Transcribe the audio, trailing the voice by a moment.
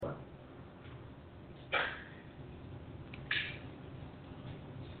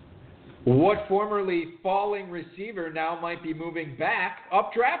What formerly falling receiver now might be moving back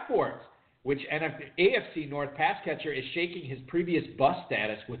up draft boards? Which AFC North pass catcher is shaking his previous bust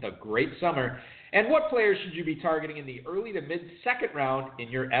status with a great summer? And what players should you be targeting in the early to mid-second round in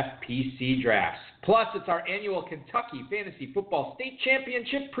your FPC drafts? Plus, it's our annual Kentucky Fantasy Football State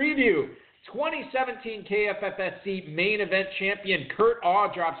Championship preview. 2017 KFFSC main event champion Kurt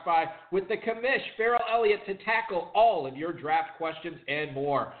Awe drops by with the commish Farrell Elliott to tackle all of your draft questions and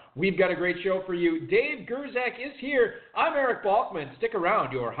more. We've got a great show for you. Dave Gerzak is here. I'm Eric Balkman. Stick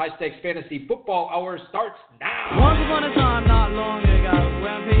around. Your high-stakes fantasy football hour starts now. Once upon a time, not long ago,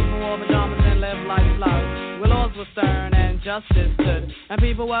 when people wore pajamas and lived life slow, where laws were stern and justice stood, and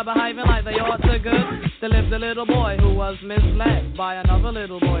people were behaving like they ought to good, there lived a little boy who was misled by another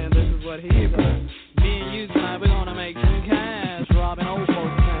little boy, and this is what he said. Me and you tonight, we're gonna make some cash, robbing old folks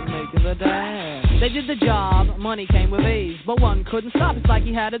and making the dash. They did the job, money came with ease, but one couldn't stop, it's like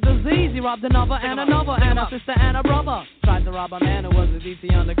he had a disease. He robbed another and another, and a sister and a brother. Tried to rob a man who was a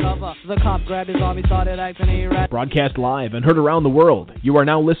DT undercover. The cop grabbed his arm, he started acting erratic. Broadcast live and heard around the world, you are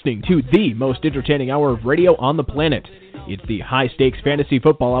now listening to the most entertaining hour of radio on the planet. It's the High Stakes Fantasy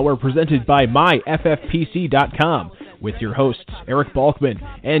Football Hour presented by MyFFPC.com with your hosts Eric Balkman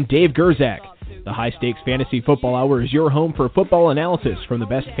and Dave Gerzak. The High Stakes Fantasy Football Hour is your home for football analysis from the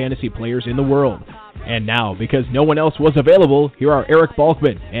best fantasy players in the world. And now, because no one else was available, here are Eric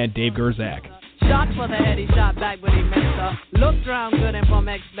Balkman and Dave Gerzak. Shot for the head, he shot back, but he missed her. Looked around good and from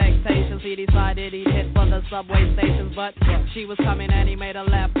expectations, he decided he'd hit for the subway stations, but she was coming and he made a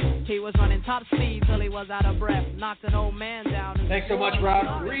left. He was running top speed till he was out of breath. Knocked an old man down. Thanks so much,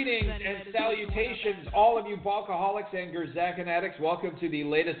 Rob. Greetings and salutations, all of you Balkaholics and Gerzak addicts. Welcome to the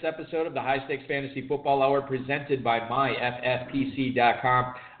latest episode of the High Stakes Fantasy Football Hour presented by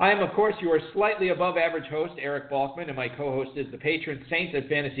MyFFPC.com. I am, of course, your slightly above average host, Eric Balkman, and my co-host is the patron saint of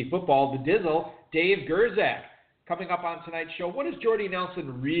fantasy football, the Dizzle, Dave Gerzak. Coming up on tonight's show, what does Jordy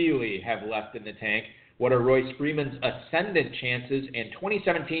Nelson really have left in the tank? What are Royce Freeman's ascendant chances? And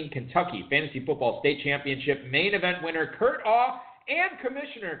 2017 Kentucky Fantasy Football State Championship main event winner Kurt Awe and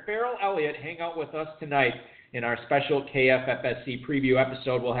Commissioner Farrell Elliott hang out with us tonight in our special KFFSC preview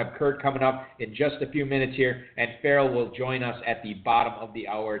episode. We'll have Kurt coming up in just a few minutes here, and Farrell will join us at the bottom of the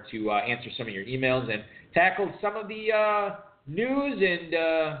hour to answer some of your emails and tackle some of the news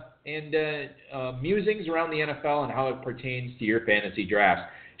and musings around the NFL and how it pertains to your fantasy drafts.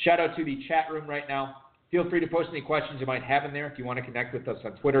 Shout out to the chat room right now. Feel free to post any questions you might have in there. If you want to connect with us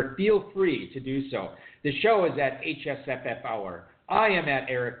on Twitter, feel free to do so. The show is at HSFF Hour. I am at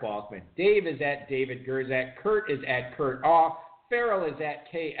Eric Balkman. Dave is at David Gerzak. Kurt is at Kurt Awe. Farrell is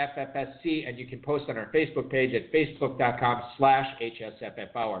at KFFSC, and you can post on our Facebook page at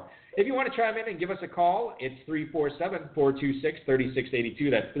facebook.com/HSFF Hour. If you want to chime in and give us a call, it's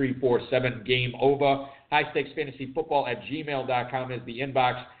 347-426-3682. That's 347-GAME-OVA. HighStakesFantasyFootball@gmail.com is the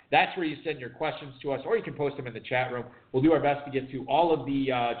inbox. That's where you send your questions to us, or you can post them in the chat room. We'll do our best to get to all of the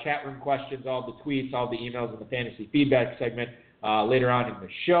chat room questions, all the tweets, all the emails in the fantasy feedback segment later on in the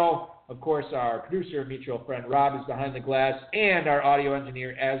show. Of course, our producer and mutual friend Rob is behind the glass, and our audio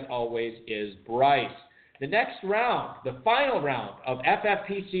engineer, as always, is Bryce. The next round, the final round of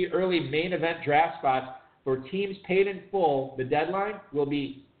FFPC early main event draft spots for teams paid in full, the deadline will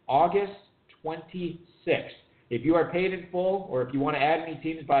be August 26th. If you are paid in full, or if you want to add any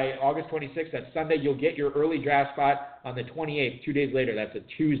teams by August 26th, that's Sunday, you'll get your early draft spot on the 28th, 2 days later. That's a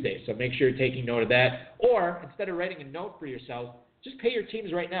Tuesday, so make sure you're taking note of that. Or, instead of writing a note for yourself, just pay your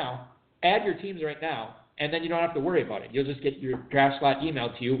teams right now, add your teams right now, and then you don't have to worry about it. You'll just get your draft slot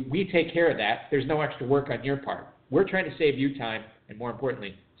emailed to you. We take care of that. There's no extra work on your part. We're trying to save you time, and more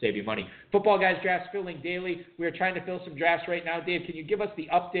importantly, save you money. Football Guys drafts filling daily. We are trying to fill some drafts right now. Dave, can you give us the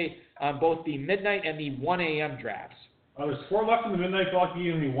update on both the midnight and the 1 a.m. drafts? There's 4 left in the midnight block,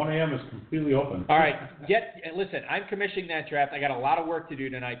 and the 1 a.m. is completely open. All right. Listen, I'm commissioning that draft. I got a lot of work to do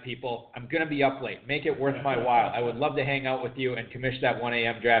tonight, people. I'm going to be up late. Make it worth my while. I would love to hang out with you and commission that 1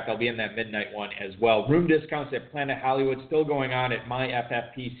 a.m. draft. I'll be in that midnight one as well. Room discounts at Planet Hollywood still going on at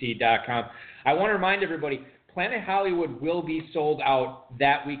myffpc.com. I want to remind everybody, Planet Hollywood will be sold out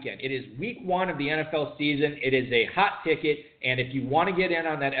that weekend. It is week 1 of the NFL season. It is a hot ticket, and if you want to get in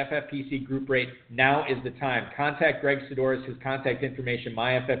on that FFPC group rate, now is the time. Contact Greg Sidoris, his contact information,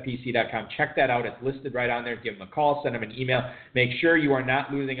 myffpc.com. Check that out. It's listed right on there. Give him a call, send him an email. Make sure you are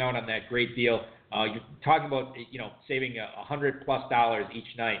not losing out on that great deal. You're talking about, saving $100+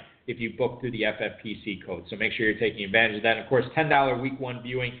 each night if you book through the FFPC code. So make sure you're taking advantage of that. And of course, $10 week 1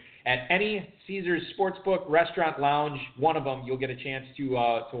 viewing at any Caesars Sportsbook, restaurant, lounge, one of them, you'll get a chance to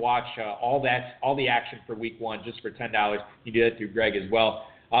watch all the action for week 1 just for $10. You do that through Greg as well.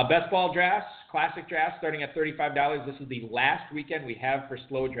 Best ball drafts, classic drafts, starting at $35. This is the last weekend we have for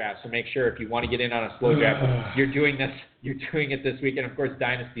slow drafts, so make sure if you want to get in on a slow draft, you're doing it this weekend. Of course,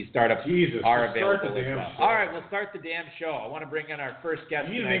 Dynasty startups are available as well. All right, we'll start the damn show. I want to bring in our first guest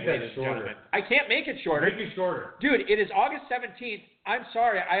You need to tonight, make that ladies and shorter. gentlemen. I can't make it shorter. Make it shorter. Dude, it is August 17th. I'm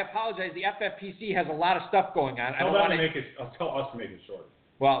sorry. I apologize. The FFPC has a lot of stuff going on. I'll tell us to make it shorter.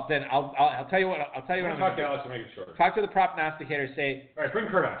 Well, then I'll tell you what. I'll tell you what I'm talk going to to Alex to make it shorter. talk to the prognosticator. Say, all right, bring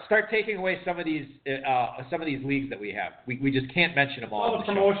Kurt on. Start taking away some of these leagues that we have. We just can't mention them all. All the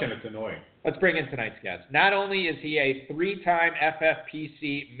promotion, it's annoying. Let's bring in tonight's guest. Not only is he a 3-time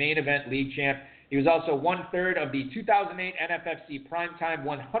FFPC main event league champ, he was also 1/3 of the 2008 NFFC Primetime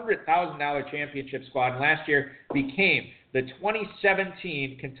 $100,000 championship squad, and last year became the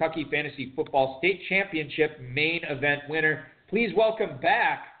 2017 Kentucky Fantasy Football State Championship main event winner. Please welcome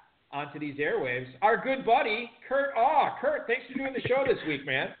back onto these airwaves our good buddy, Kurt Awe. Kurt, thanks for doing the show this week,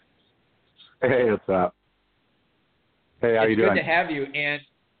 man. Hey, what's up? Hey, how you doing? It's good to have you, and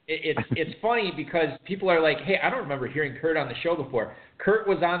it's funny because people are like, hey, I don't remember hearing Kurt on the show before. Kurt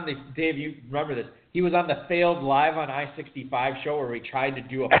was on Dave, you remember this. He was on the failed Live on I-65 show where we tried to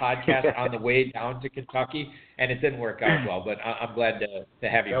do a podcast on the way down to Kentucky, and it didn't work out well, but I'm glad to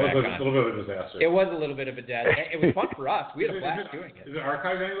have you back on. That was a little bit of a disaster. It was a little bit of a disaster. It was fun for us. We had a blast doing it. Is it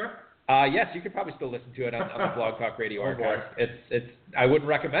archived anywhere? Yes, you could probably still listen to it on the Blog Talk Radio archive. It's I wouldn't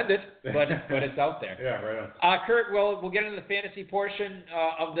recommend it, but it's out there. Yeah, right on. Kurt, we'll get into the fantasy portion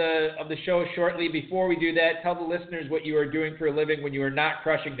of the show shortly. Before we do that, tell the listeners what you are doing for a living when you are not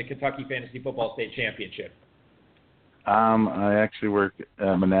crushing the Kentucky Fantasy Football State Championship. I actually work at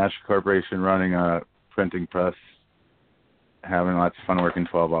Menashe Corporation running a printing press, having lots of fun working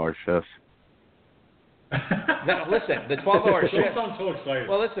 12-hour shifts. Now, listen, the 12-hour shifts. Don't sound so excited.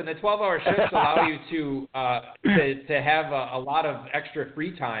 Well, listen, the 12-hour shifts allow you to have a lot of extra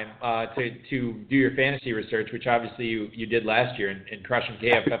free time to do your fantasy research, which obviously you did last year in crushing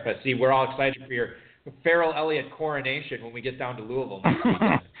KFFSC. We're all excited for your Farrell Elliott coronation when we get down to Louisville next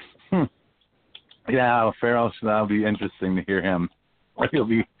weekend. Yeah, Farrell, that'll be interesting to hear him.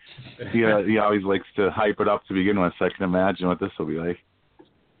 He always likes to hype it up to begin with, so I can imagine what this will be like.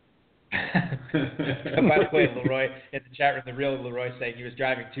 By the way, Leroy in the chat room, the real Leroy saying he was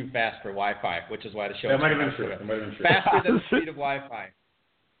driving too fast for Wi-Fi, which is why the show. That might have been true. Faster than the speed of Wi-Fi.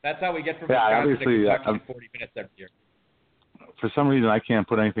 That's how we get from Wisconsin to Kentucky in 40 minutes every year. For some reason, I can't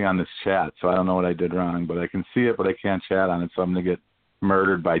put anything on this chat, so I don't know what I did wrong. But I can see it, but I can't chat on it, so I'm gonna get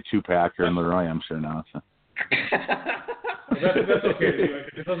murdered by Two-Packer and Leroy, I'm sure now. So. That's okay.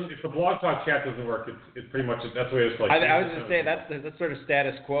 If the Blog Talk chat doesn't work, it's pretty much that's the way it's like. I was going to say that's sort of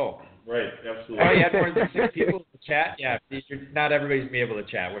status quo. Right, absolutely. Oh, you had more than 6 people in the chat? Yeah, not everybody's going to be able to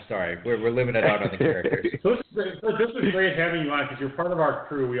chat. We're sorry. We're limited out on the characters. So this is great having you on because you're part of our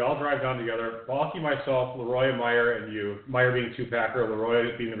crew. We all drive down together. Balky, myself, Leroy, Meyer, and you. Meyer being Two-Packer,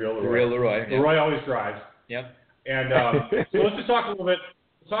 Leroy being the real Leroy. The real Leroy. Leroy always drives. Yep. And so let's just talk a little bit.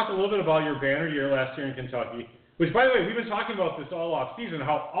 Talk a little bit about your banner year last year in Kentucky. Which, by the way, we've been talking about this all off season.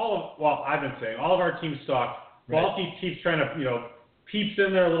 How I've been saying all of our teams suck. Right. Balky keeps trying to peeps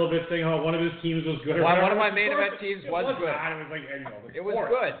in there a little bit, saying how one of his teams was good. One of my main event teams was good. It was like it was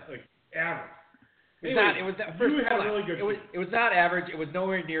good. Like average. It was really good. It was not average. It was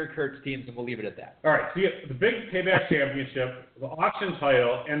nowhere near Kurt's teams, and we'll leave it at that. All right. So the big payback championship, the auction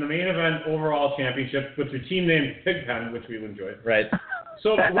title, and the main event overall championship with your team named Pigpen, which we enjoyed. Right.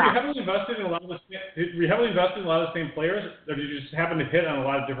 So were you heavily invested in a lot of the same players, or did you just happen to hit on a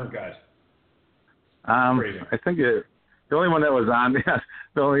lot of different guys? I think the only one that was on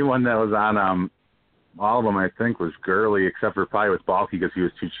all of them, I think, was Gurley, except for probably with Balky because he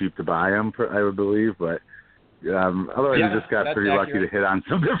was too cheap to buy him, I would believe. But otherwise, you just got pretty lucky to hit on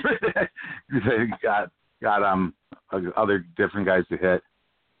some different. got other different guys to hit.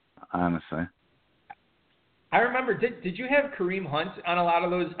 Honestly, I remember. Did you have Kareem Hunt on a lot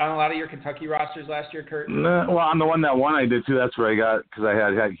of your Kentucky rosters last year, Kurt? No, well, on the one that won, I did too. That's where I got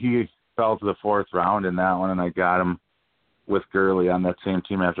because he fell to the 4th round in that one, and I got him with Gurley on that same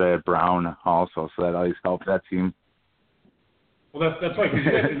team after I had Brown also, so that always helped that team. Well, that's right,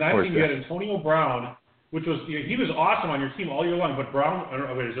 because in that team you had Antonio Brown, which was he was awesome on your team all year long, but Brown,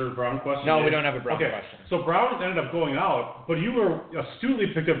 is there a Brown question? No, we don't have a Brown question. So Brown ended up going out, but you were astutely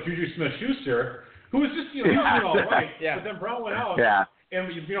picked up Juju Smith-Schuster, who was just, he was doing all right, but then Brown went out. Yeah. And,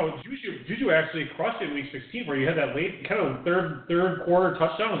 Juju actually crushed it in Week 16 where you had that late kind of third quarter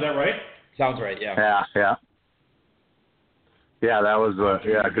touchdown. Is that right? Sounds right, yeah. Yeah, that was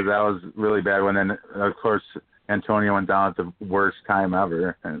because that was really bad when then of course Antonio went down at the worst time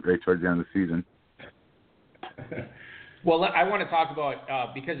ever, and right towards the end of the season. Well, I want to talk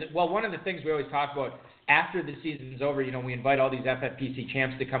about because one of the things we always talk about after the season's over, we invite all these FFPC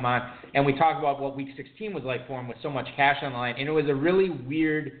champs to come on, and we talk about what Week 16 was like for them with so much cash on the line, and it was a really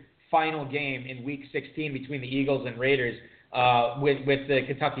weird final game in Week 16 between the Eagles and Raiders with the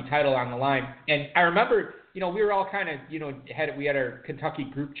Kentucky title on the line. And I remember, we were all kind of, we had our Kentucky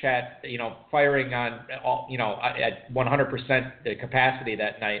group chat, firing on all, at 100% the capacity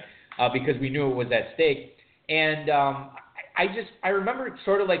that night because we knew it was at stake. And I remember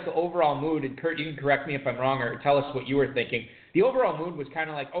sort of like the overall mood, and Kurt, you can correct me if I'm wrong or tell us what you were thinking. The overall mood was kind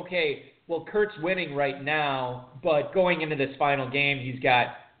of like, okay, well, Kurt's winning right now, but going into this final game, he's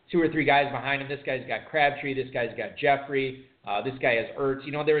got 2 or 3 guys behind him. This guy's got Crabtree. This guy's got Jeffrey. This guy has Ertz.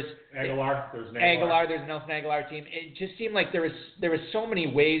 There was Aguilar. There's an Aguilar. There's an Nelson Aguilar team. It just seemed like there was so many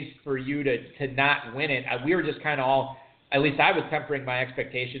ways for you to not win it. We were just kind of all, at least I was tempering my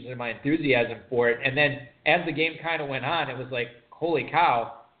expectations and my enthusiasm for it. And then as the game kind of went on, it was like, holy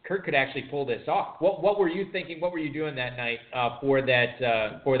cow, Kurt could actually pull this off. What were you thinking? What were you doing that night for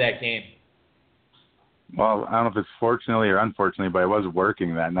that game? Well, I don't know if it's fortunately or unfortunately, but I was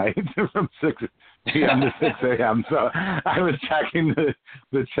working that night from 6 p.m. to 6 a.m. So I was checking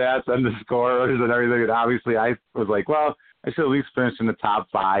the chats and the scores and everything. And obviously I was like, well, I should at least finish in the top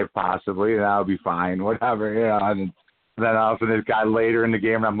 5 possibly, and that'll be fine, whatever. And then all of a sudden it got later in the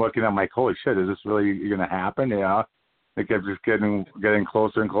game, and I'm looking, I'm like, holy shit, is this really going to happen? It kept just getting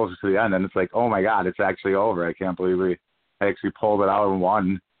closer and closer to the end. And it's like, oh, my God, it's actually over. I can't believe I actually pulled it out and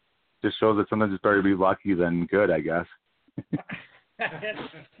won. Just shows that sometimes it's better to be lucky than good, I guess.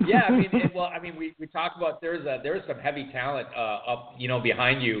 Yeah, we talked about there was some heavy talent up,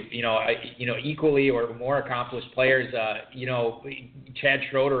 behind you, equally or more accomplished players, Chad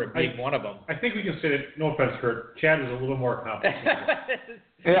Schroeder being one of them. I think we can say that, no offense, Kurt, Chad is a little more accomplished.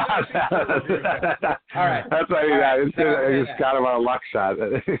 Yeah. All right. That's why I just got him on a luck shot.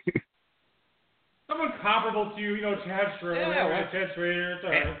 Someone comparable to you, Chad Schroeder. Yeah, Chad Schroeder. It's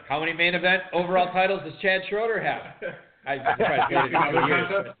all right. How many main event overall titles does Chad Schroeder have?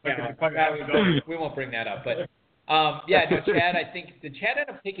 We won't bring that up, but Chad. I think did Chad end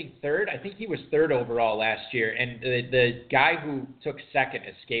up taking 3rd? I think he was 3rd overall last year, and the guy who took 2nd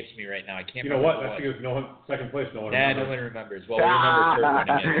escapes me right now. I can't. You know what? That's because second place. No one remembers. No one remembers. Well, we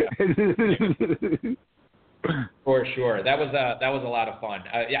remember 3rd winning it. For sure, that was a lot of fun.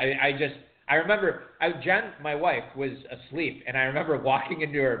 I remember Jen, my wife, was asleep, and I remember walking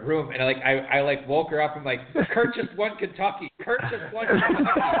into her room, and I woke her up and like, Kurt just won Kentucky. Kurt just won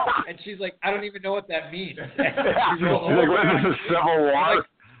Kentucky. And she's like, I don't even know what that means. She's like, what is this, a Civil War?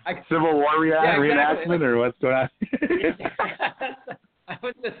 Civil War reenactment, or what's going on? I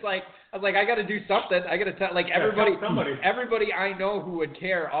was like, I got to do something. I got to tell, everybody I know who would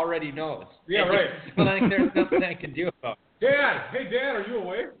care already knows. Yeah, right. But I think there's nothing I can do about it. Dad, hey Dad, are you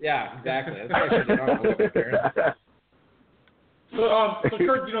awake? Yeah, exactly. That's what I should do. So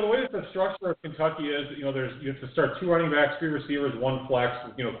Kurt, the way that the structure of Kentucky is, you have to start 2 running backs, 3 receivers, 1 flex,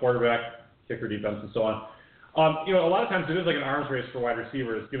 quarterback, kicker, defense, and so on. A lot of times it is like an arms race for wide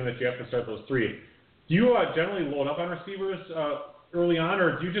receivers, given that you have to start those 3. Do you generally load up on receivers early on,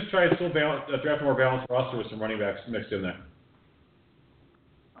 or do you just try to still draft a more balanced roster with some running backs mixed in there?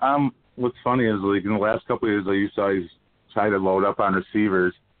 What's funny is, like, in the last couple of years, I used to always try to load up on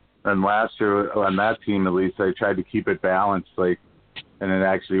receivers. And last year, on that team at least, I tried to keep it balanced, and it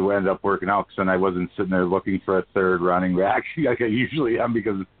actually ended up working out, because then I wasn't sitting there looking for a 3rd running back like I usually am,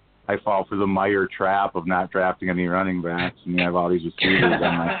 because I fall for the Meyer trap of not drafting any running backs, and you have all these receivers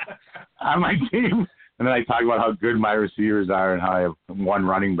on my team. And then I talk about how good my receivers are and how I have 1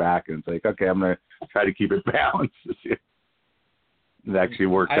 running back, and it's like, okay, I'm going to try to keep it balanced this year. It actually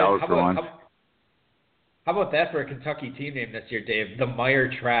worked out for once. How about that for a Kentucky team name this year, Dave? The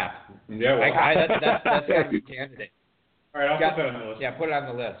Meyer Trap. Yeah, well, that's got to be a candidate. All right, I'll put that on the list. Yeah, put it on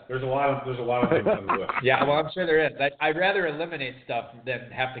the list. There's a lot of things on the list. Yeah, well, I'm sure there is. I'd rather eliminate stuff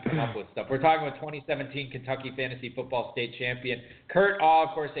than have to come up with stuff. We're talking about 2017 Kentucky Fantasy Football State Champion. Kurt Awe,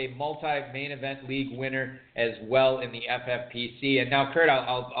 of course, a multi-main event league winner as well in the FFPC. And now, Kurt,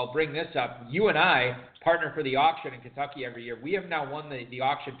 I'll bring this up. You and I partner for the auction in Kentucky every year. We have now won the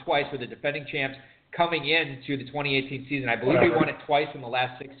auction twice with the defending champs coming into the 2018 season. I believe we won it twice in the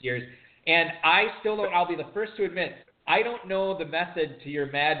last 6 years. And I still don't, I'll be the first to admit, I don't know the method to your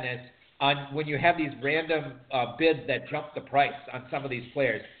madness on when you have these random bids that jump the price on some of these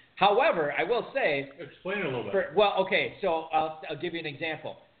players. However, I will say... Explain it a little bit. So I'll give you an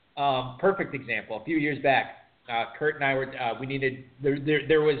example. Perfect example. A few years back, Kurt and I were, we needed,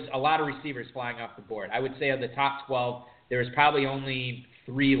 there was a lot of receivers flying off the board. I would say of the top 12, there was probably only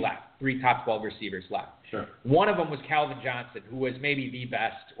 3 left. 3 top 12 receivers left. Sure. One of them was Calvin Johnson, who was maybe the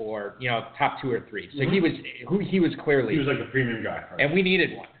best, or top 2 or 3. So he was clearly. He was like a premium guy. Right? And we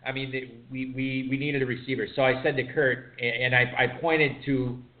needed one. I mean, we needed a receiver. So I said to Kurt, and I pointed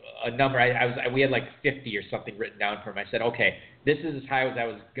to a number. We had like 50 or something written down for him. I said, okay, this is as high as I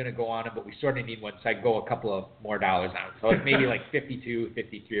was going to go on him, but we sort of need one, so I go a couple of more dollars on it. So it's maybe like 52,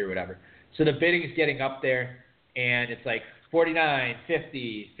 53 or whatever. So the bidding is getting up there, and it's like 49,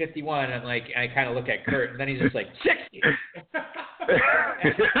 50, 51. I'm like, and I kind of look at Kurt, and then he's just like 60.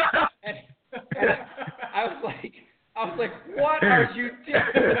 and I was like, what are you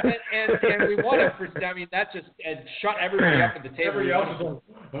doing? And we won it for. I mean, that just shut everybody up at the table. Everybody else was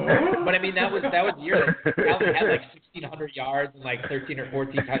like, but I mean, that was the year that Calvin had like 1,600 yards and like 13 or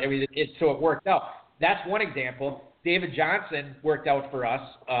 14 times. I mean, so it worked out. That's one example. David Johnson worked out for us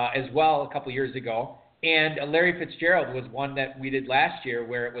as well a couple years ago. And Larry Fitzgerald was one that we did last year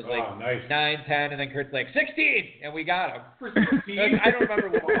where it was like nice. 9, 10, and then Kurt's like 16, and we got him. For 16? I don't remember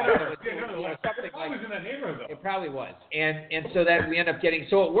what it was. It was in that neighborhood, though. It probably was. And so that we end up getting –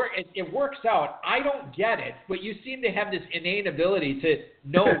 so it works out. I don't get it, but you seem to have this innate ability to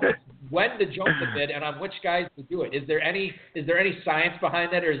know when to jump the bid and on which guys to do it. Is there any science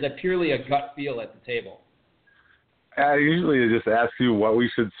behind that, or is that purely a gut feel at the table? I usually just ask you what we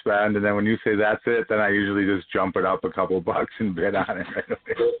should spend, and then when you say that's it, then I usually just jump it up a couple bucks and bid on it right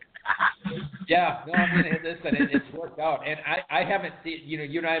away. Yeah, no, I mean, listen, it's worked out. And I haven't seen,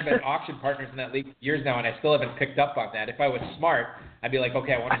 you and I have been auction partners in that league for years now, and I still haven't picked up on that. If I was smart, I'd be like,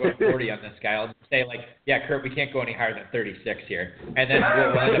 okay, I want to go to 40 on this guy. I'll just say, like, yeah, Kurt, we can't go any higher than 36 here. And then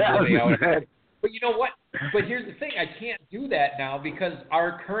we'll end up living out. But you know what? But here's the thing. I can't do that now because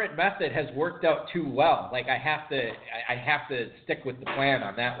our current method has worked out too well. Like, I have to stick with the plan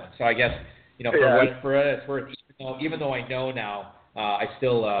on that one. So I guess, for what it's worth, even though I know now, I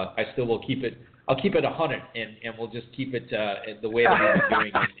still will keep it. I'll keep it 100, and we'll just keep it the way that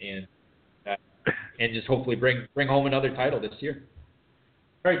we've been doing, and just hopefully bring home another title this year.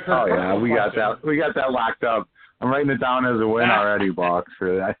 All right, Kurt, we got that. We got that locked up. I'm writing it down as a win already, Box,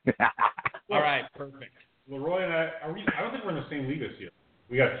 for that. All right, perfect. Leroy and I don't think we're in the same league this year.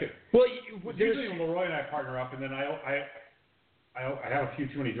 We got two. Well, usually when Leroy and I partner up, and then I have a few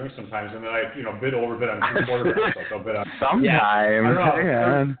too many drinks sometimes, and then I overbid on 2 quarterbacks. Like I'll bid on sometimes.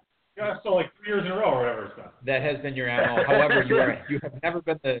 Yeah. Yeah, so like 3 years in a row or whatever it's been. That has been your MO. However, you have never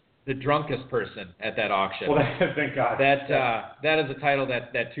been the drunkest person at that auction. Well, thank God. That is a title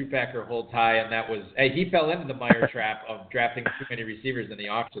that two-packer holds high, and that was he fell into the Meyer trap of drafting too many receivers in the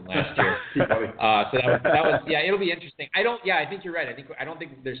auction last year. So that was it'll be interesting. I think you're right. I don't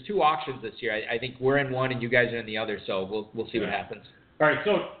think there's 2 auctions this year. I think we're in one and you guys are in the other. So we'll see what happens. All right.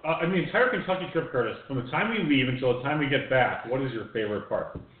 So in the entire Kentucky trip, Curtis, from the time we leave until the time we get back, what is your favorite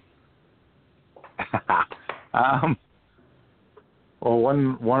part? Well,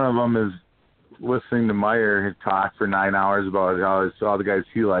 one of them is listening to Meyer talk for 9 hours about all the guys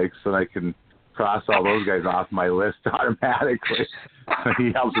he likes, so I can cross all those guys off my list automatically.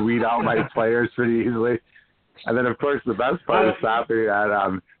 He helps weed out my players pretty easily. And then, of course, the best part is stopping at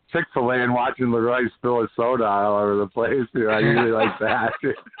Chick-fil-A and watching Leroy spill his soda all over the place. I usually like that.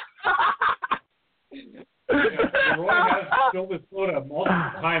 Leroy has spilled his soda multiple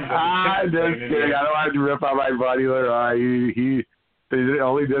times. I'm just kidding. I don't want to rip on my buddy Leroy. He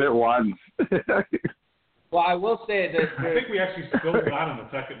only did it once. Well, I will say that I think we actually spilled it on him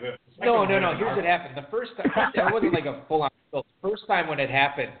the second. No. Here's what happened. The first time, it wasn't like a full-on spill. The first time when it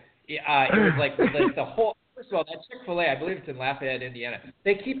happened, it was like the whole. First of all, that Chick-fil-A, I believe it's in Lafayette, Indiana.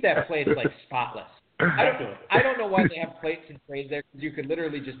 They keep that place like spotless. I don't know why they have plates and trays there, because you could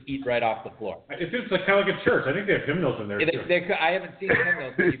literally just eat right off the floor. It's like kind of like a church. I think they have hymnals in there too. I haven't seen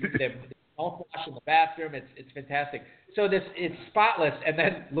hymnals, but they have all flash in the bathroom. It's fantastic. So it's spotless, and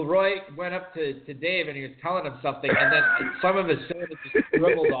then Leroy went up to Dave and he was telling him something, and then some of his soda just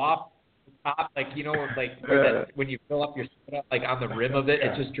dribbled off the top, when you fill up your soda, like on the rim of it,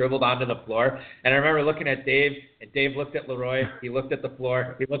 it just dribbled onto the floor. And I remember looking at Dave, and Dave looked at Leroy, he looked at the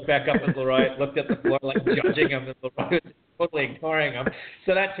floor, he looked back up at Leroy, looked at the floor like judging him, and Leroy was totally ignoring him.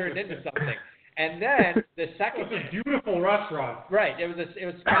 So that turned into something. And then the second, it was a beautiful restaurant. Right, it was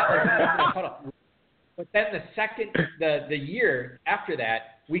spotless. But then the year after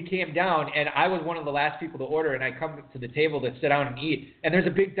that, we came down, and I was one of the last people to order, and I come to the table to sit down and eat, and there's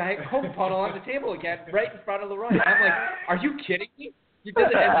a big Diet Coke puddle on the table again, right in front of Leroy. And I'm like, are you kidding me? You did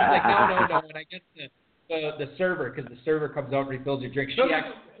it. And she's like, no. And I guess the server, because the server comes out and refills your drink.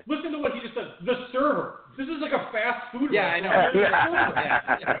 Listen to what he just said. The server. This is like a fast food restaurant. I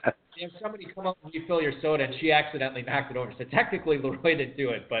know. if somebody come up and refill your soda and she accidentally knocked it over. So technically Leroy didn't do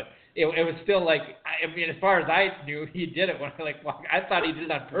it, but it was still like, I mean, as far as I knew, he did it. When I thought he did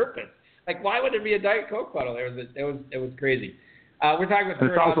it on purpose. Like, why would there be a Diet Coke bottle? It was crazy. We're talking about.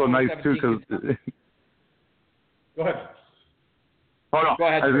 It's also nice too because. Go ahead. Oh no, Go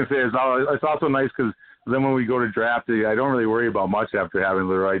ahead. I was gonna say it's also nice because then when we go to draft, I don't really worry about much after having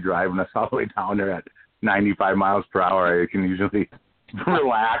Leroy driving us all the way down there at 95 miles per hour. I can usually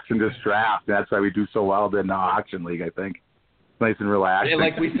relax and just draft. That's why we do so well in the auction league. I think nice and relaxed.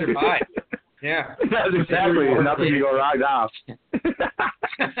 Like we survived. Yeah. Yes, exactly. Nothing can go wrong now.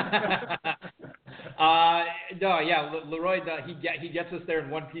 No, yeah, Leroy, he gets us there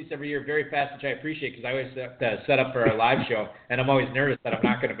in one piece every year very fast, which I appreciate because I always have to set up for a live show, and I'm always nervous that I'm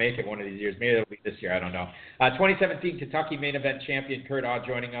not going to make it one of these years. Maybe it'll be this year, I don't know. 2017 Kentucky main event champion Kurt Awe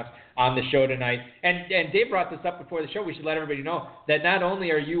joining us on the show tonight. And Dave brought this up before the show. We should let everybody know that not only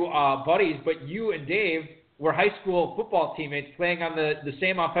are you buddies, but you and Dave were high school football teammates playing on the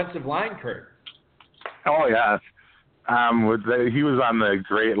same offensive line, Kurt. Oh, yes. He was on the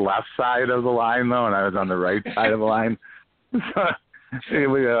great left side of the line, though, and I was on the right side of the line. So it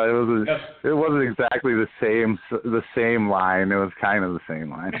wasn't exactly the same line. It was kind of the same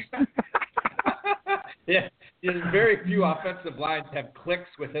line. Yeah, there's very few offensive lines have clicks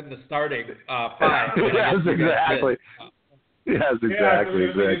within the starting five. Yes, exactly. Yes, exactly.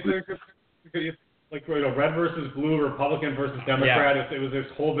 Like red versus blue, Republican versus Democrat. Yeah. It was this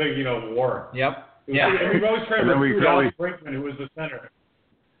whole big war. Yep. Yeah, and we've always tried to recruit Alex Brinkman, who was the center.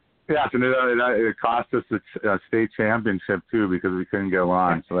 Yes, and it cost us a state championship, too, because we couldn't get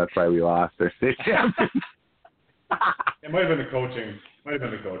along, so that's why we lost our state championship. It might have been the coaching.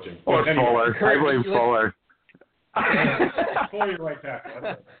 Or anyway, Fuller. I blame Fuller. Fuller, right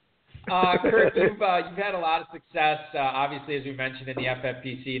tackle. Kurt, you've had a lot of success, obviously, as we mentioned, in the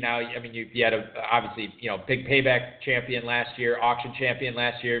FFPC. Now, I mean, you had obviously, big payback champion last year, auction champion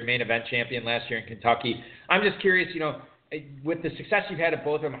last year, main event champion last year in Kentucky. I'm just curious, with the success you've had at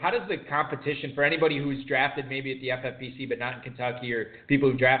both of them, how does the competition for anybody who's drafted maybe at the FFPC but not in Kentucky, or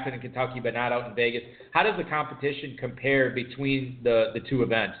people who drafted in Kentucky but not out in Vegas, how does the competition compare between the two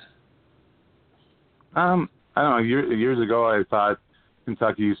events? I don't know. Years ago, I thought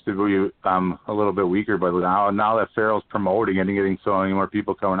Kentucky used to be a little bit weaker, but now that Farrell's promoting it and getting so many more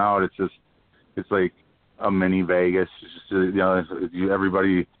people coming out, it's like a mini Vegas. It's just,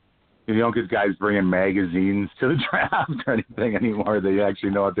 everybody, you don't get guys bringing magazines to the draft or anything anymore. They actually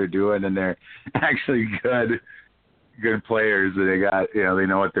know what they're doing, and they're actually good players. That they got, they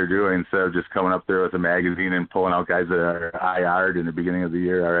know what they're doing, instead of just coming up there with a magazine and pulling out guys that are IR'd in the beginning of the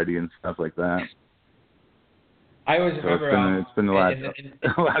year already and stuff like that. I always remember it's been a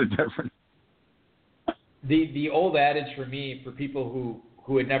lot of difference. The old adage for me, for people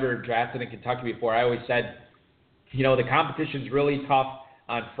who had never drafted in Kentucky before, I always said, the competition's really tough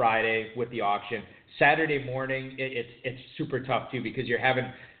on Friday with the auction. Saturday morning, it's super tough too, because you're having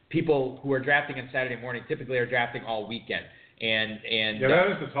people who are drafting on Saturday morning typically are drafting all weekend. And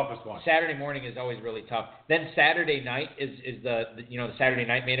that is the toughest one. Saturday morning is always really tough. Then Saturday night is the Saturday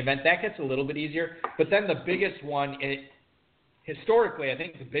night main event. That gets a little bit easier. But then the biggest one, historically, I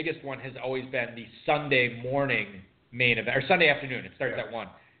think the biggest one has always been the Sunday morning main event, or Sunday afternoon. It starts at 1.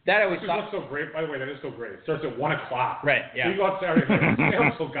 That always looks so great. By the way, that is so great. It starts at 1 o'clock. Right. Yeah. So you go out Saturday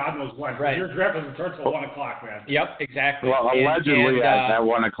so God knows when. Right. Your draft doesn't start till 1 o'clock, man. Yep. Exactly. Well, allegedly at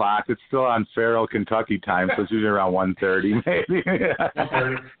 1 o'clock, it's still on Farrell, Kentucky time, so it's usually around 1:30 maybe.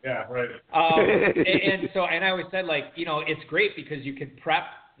 1:30. Yeah. Right. And I always said, it's great because you can prep,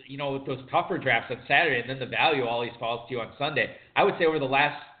 with those tougher drafts on Saturday, and then the value always falls to you on Sunday. I would say over the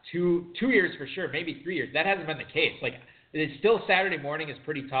last two years for sure, maybe 3 years, that hasn't been the case. It's still Saturday morning is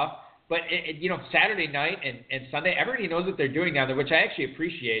pretty tough, but Saturday night and Sunday, everybody knows what they're doing down there, which I actually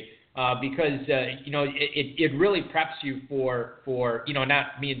appreciate because it really preps you for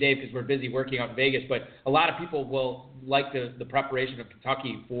not me and Dave because we're busy working out in Vegas, but a lot of people will like the preparation of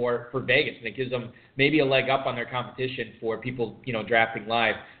Kentucky for Vegas, and it gives them maybe a leg up on their competition for people drafting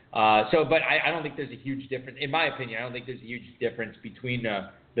live. But I don't think there's a huge difference, in my opinion. I don't think there's a huge difference between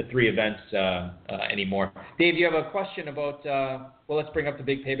the three events anymore. Dave, you have a question about, let's bring up the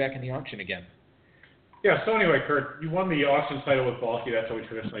big payback in the auction again. Yeah, so anyway, Kurt, you won the auction title with Balky. That's how we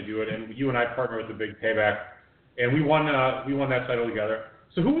traditionally do it. And you and I partner with the big payback. And we won that title together.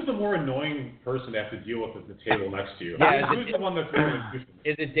 So who was the more annoying person to have to deal with at the table next to you? Who's the one that's more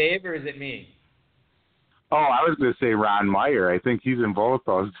Is it Dave or is it me? Oh, I was going to say Ron Meyer. I think he's in both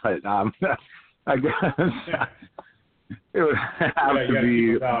those. But I guess it would have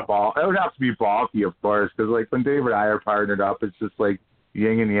to be Balky, of course, because when Dave and I are partnered up, it's just like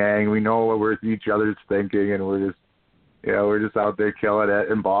yin and yang. We know what we're each other's thinking, and we're just out there killing it.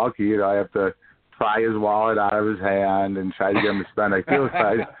 And Balky, I have to pry his wallet out of his hand and try to get him to spend. I feel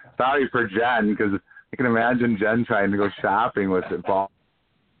sorry for Jen, because I can imagine Jen trying to go shopping with it. Ball,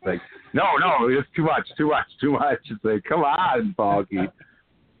 like, no, it's too much. It's like, come on, Balky.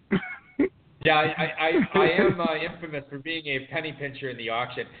 Yeah, I am infamous for being a penny pincher in the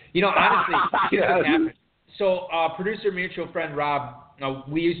auction. Honestly, here's what happened. So, producer mutual friend Rob,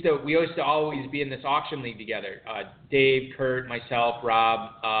 we used to always be in this auction league together. Dave, Kurt, myself,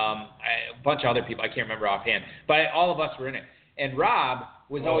 Rob, a bunch of other people. I can't remember offhand, but all of us were in it. And Rob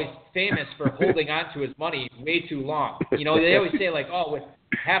was always famous for holding on to his money way too long. They always say like, oh, with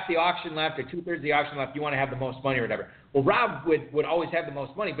half the auction left or 2/3 of the auction left, you want to have the most money or whatever. Well, Rob would always have the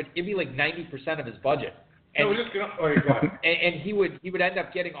most money, but it'd be like 90% of his budget. And, go ahead. And he would end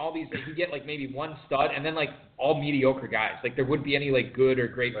up getting all these. He'd get like maybe one stud, and then like all mediocre guys. Like there wouldn't be any like good or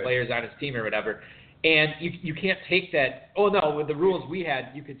great players on his team or whatever. And you can't take that. Oh no, with the rules we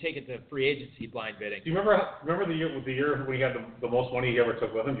had, you could take it to free agency blind bidding. Do you remember the year when he had the most money he ever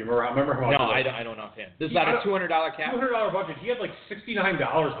took with him? Do you remember how much? No, I don't know offhand. This is about a $200 cap. $200 budget. He had like $69.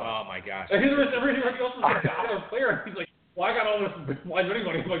 Oh my gosh. And everybody else was like a $1 player. And he's like, well, I got all this blind bidding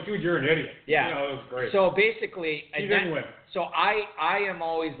money. I'm like, dude, you're an idiot. Yeah. It was great. So basically, he didn't win. So I am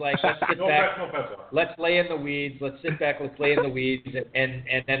always like, let's sit back, let's lay in the weeds, let's sit back, let's lay in the weeds,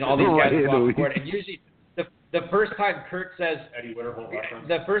 and then all these guys go off the court. And usually the first time Kurt says,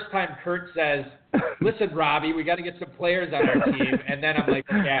 listen, Robbie, we got to get some players on our team, and then I'm like,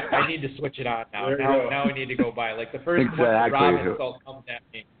 yeah, I need to switch it on now. Now we need to go by. Like the first one that Rob insult comes at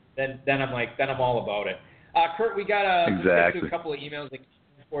me, then I'm all about it. Kurt, we got a couple of emails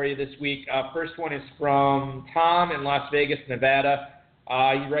for you this week. First one is from Tom in Las Vegas, Nevada.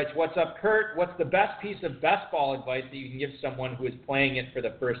 He writes, what's up, Kurt? What's the best piece of best ball advice that you can give someone who is playing it for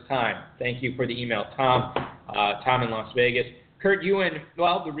the first time? Thank you for the email, Tom. Tom in Las Vegas. Kurt, you and,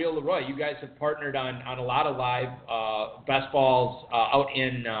 the Real Leroy, you guys have partnered on a lot of live best balls out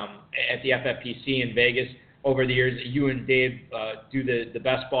at the FFPC in Vegas over the years. You and Dave do the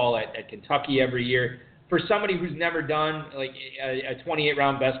best ball at Kentucky every year. For somebody who's never done like a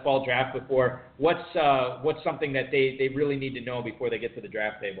 28-round best ball draft before, what's something that they really need to know before they get to the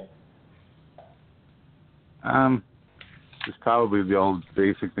draft table? It's probably the old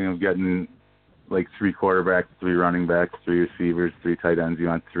basic thing of getting like 3 quarterbacks, 3 running backs, 3 receivers, 3 tight ends. You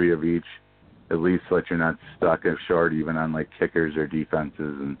want 3 of each, at least, so that you're not stuck at short even on like kickers or defenses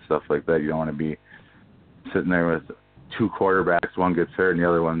and stuff like that. You don't want to be sitting there with 2 quarterbacks, one gets hurt and the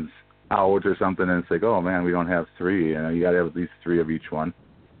other one's out or something, and it's like, oh man, we don't have 3. You got to have at least 3 of each one.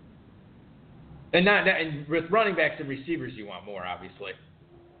 And with running backs and receivers, you want more, obviously.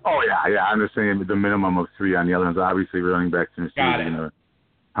 Oh yeah. I'm just saying the minimum of 3 on the other ones. Obviously, running backs and receivers are going to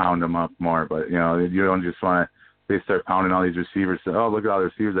pound them up more, but you don't just want to. They start pounding all these receivers. So, oh, look at all the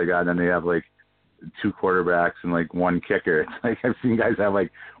receivers they got, and then they have like 2 quarterbacks and like 1 kicker. It's like I've seen guys have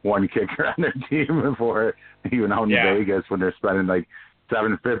like 1 kicker on their team before, even out in Vegas when they're spending like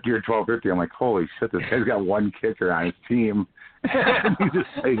 $750 or $1,250. I'm like, holy shit, this guy's got 1 kicker on his team. And he just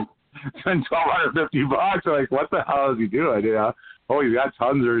like spent $1,250. I'm like, what the hell is he doing? Oh, he's got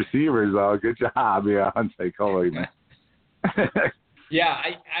tons of receivers. Oh, good job. Yeah, I'm like, holy man. Yeah,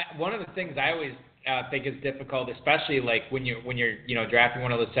 I one of the things I always think is difficult, especially like when you're drafting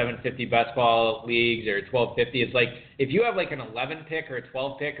one of those 750 best ball leagues or 1250. It's like if you have like an 11 pick or a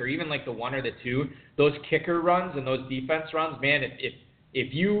 12 pick or even like the 1 or the 2, those kicker runs and those defense runs, man,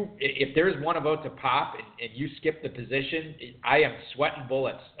 if there's one about to pop and you skip the position, I am sweating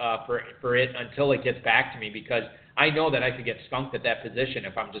bullets for it until it gets back to me, because I know that I could get skunked at that position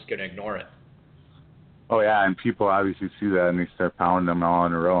if I'm just going to ignore it. Oh yeah, and people obviously see that and they start pounding them all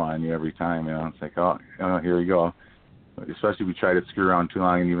in a row on you every time. It's like, oh, here we go. Especially if you try to screw around too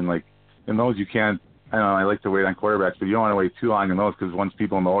long, and even like in those you can't. I like to wait on quarterbacks, but you don't want to wait too long in those, because once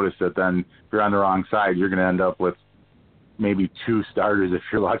people notice it, then if you're on the wrong side, you're going to end up with maybe 2 starters if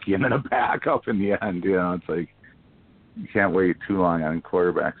you're lucky, and then a backup in the end. It's like you can't wait too long on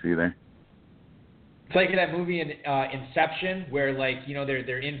quarterbacks either. It's like that movie in Inception where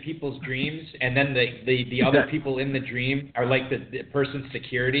they're in people's dreams, and then the other people in the dream are like the person's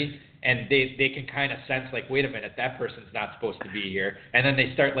security, and they can kind of sense like, wait a minute, that person's not supposed to be here, and then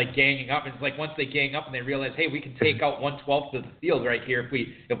they start like ganging up, and it's like once they gang up and they realize, hey, we can take out 1/12 of the field right here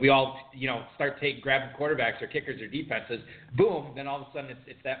if we all start grabbing quarterbacks or kickers or defenses, boom, then all of a sudden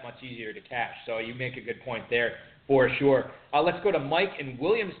it's that much easier to cash. So you make a good point there for sure. Let's go to Mike in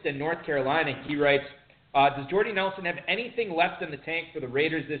Williamston, North Carolina. He writes, Does Jordy Nelson have anything left in the tank for the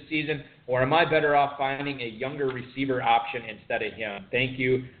Raiders this season, or am I better off finding a younger receiver option instead of him? Thank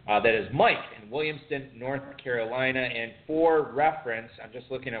you. That is Mike in Williamston, North Carolina. And for reference, I'm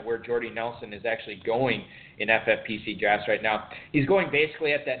just looking at where Jordy Nelson is actually going in FFPC drafts right now. He's going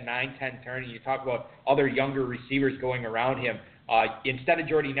basically at that 9-10 turn, and you talk about other younger receivers going around him. Instead of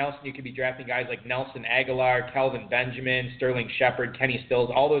Jordy Nelson, you could be drafting guys like Nelson Aguilar, Kelvin Benjamin, Sterling Shepard, Kenny Stills.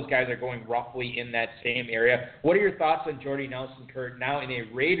 All those guys are going roughly in that same area. What are your thoughts on Jordy Nelson, Kurt, now in a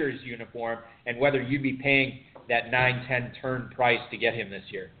Raiders uniform, and whether you'd be paying that 9-10 turn price to get him this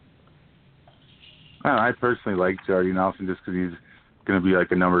year? I personally like Jordy Nelson just because he's going to be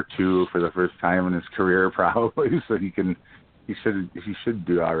like a number 2 for the first time in his career, probably. So he should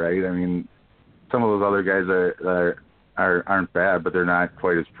do all right. I mean, some of those other guys aren't bad, but they're not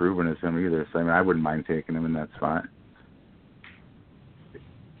quite as proven as him either. So I mean, I wouldn't mind taking him in that spot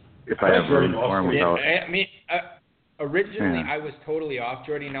if I have room for him. Without. I mean, originally I was totally off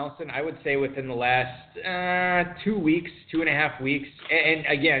Jordy Nelson. I would say within the last 2 weeks, 2.5 weeks, and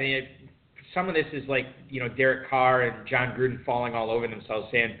again, some of this is like Derek Carr and John Gruden falling all over themselves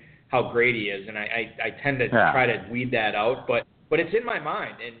saying how great he is, and I tend to try to weed that out, but it's in my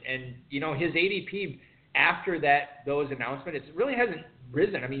mind, and his ADP. After those announcements, it really hasn't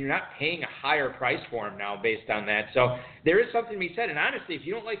risen. I mean, you're not paying a higher price for him now based on that. So there is something to be said. And honestly, if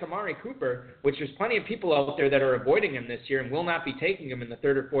you don't like Amari Cooper, which there's plenty of people out there that are avoiding him this year and will not be taking him in the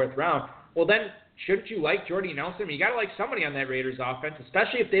 3rd or 4th round, well then shouldn't you like Jordy Nelson? I mean, you got to like somebody on that Raiders offense,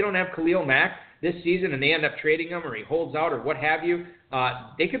 especially if they don't have Khalil Mack this season and they end up trading him or he holds out or what have you.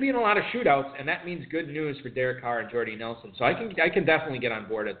 They could be in a lot of shootouts, and that means good news for Derek Carr and Jordy Nelson. So I can definitely get on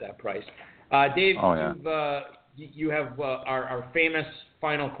board at that price. Dave, you have our famous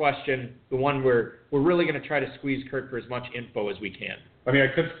final question, the one we're really going to try to squeeze Kurt for as much info as we can. I mean, I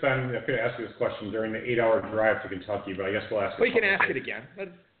could ask you this question during the 8-hour drive to Kentucky, but I guess we'll ask it. Well, you can ask it again.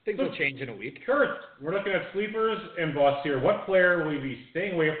 Things will change in a week. Kurt, we're looking at sleepers and busts here. What player will you be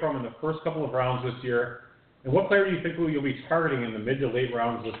staying away from in the first couple of rounds this year? And what player do you think you'll be targeting in the mid to late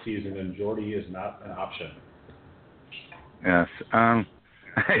rounds this season? And Jordy is not an option. Yes.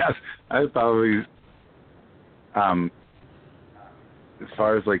 Yes, I'd probably, as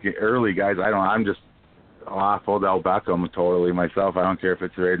far as like the early guys, I'm just off Odell Beckham totally myself. I don't care if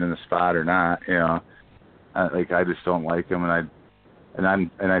it's right in the spot or not. I just don't like him, and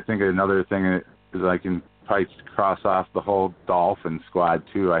I think another thing is I can probably cross off the whole Dolphin squad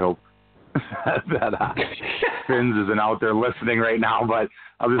too. I hope that Fins isn't out there listening right now, but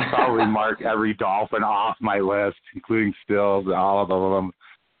I'll just probably mark every Dolphin off my list, including Stills.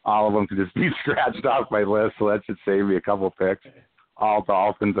 All of them could just be scratched off my list, so that should save me a couple picks. All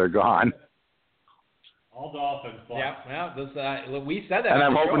Dolphins are gone. All Dolphins. Yeah, well, we said that. And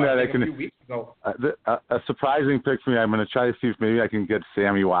I'm hoping that I can. A few weeks ago. A surprising pick for me. I'm going to try to see if maybe I can get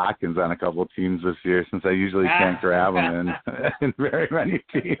Sammy Watkins on a couple of teams this year, since I usually can't grab him in very many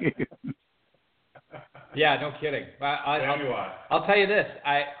teams. Yeah, no kidding. I'll tell you this.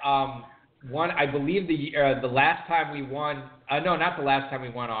 I believe the last time we won. No, not the last time we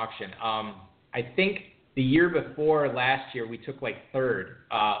won auction. I think the year before last year we took like 3rd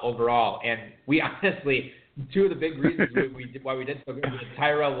overall, and we honestly, 2 of the big reasons why we did so good was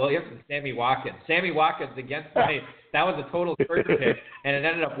Tyrell Williams and Sammy Watkins. Sammy Watkins against me, that was a total Kurt pick, and it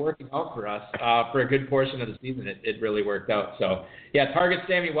ended up working out for us for a good portion of the season. It really worked out. So yeah, target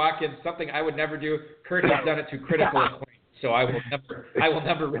Sammy Watkins, something I would never do. Kurt has done it to critical acclaim, so I will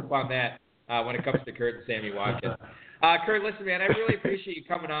never rip on that when it comes to Kurt and Sammy Watkins. Kurt, listen, man, I really appreciate you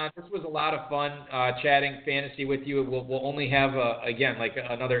coming on. This was a lot of fun chatting fantasy with you. We'll only have, again, like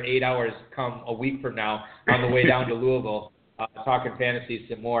another 8 hours come a week from now on the way down to Louisville talking fantasy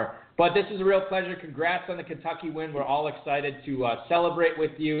some more. But this is a real pleasure. Congrats on the Kentucky win. We're all excited to celebrate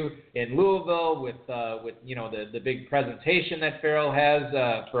with you in Louisville with the big presentation that Farrell has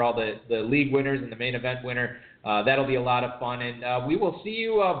for all the league winners and the main event winner. That'll be a lot of fun. And we will see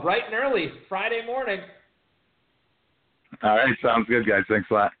you bright and early Friday morning. All right, sounds good, guys. Thanks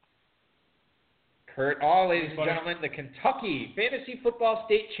a lot. Kurt All, ladies and gentlemen, the Kentucky Fantasy Football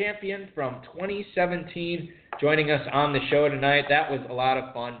State Champion from 2017, joining us on the show tonight. That was a lot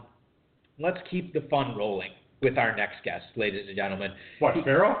of fun. Let's keep the fun rolling with our next guest, ladies and gentlemen. What,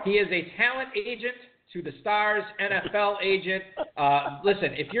 Farrell? He is a talent agent to the stars, NFL agent.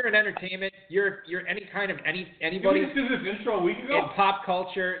 Listen, if you're in entertainment, you're any kind of anybody Did we just do this intro a week ago? in pop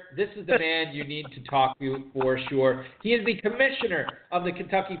culture, this is the man you need to talk to for sure. He is the commissioner of the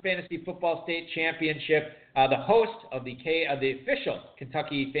Kentucky Fantasy Football State Championship, the host of the official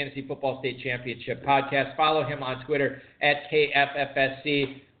Kentucky Fantasy Football State Championship podcast. Follow him on Twitter at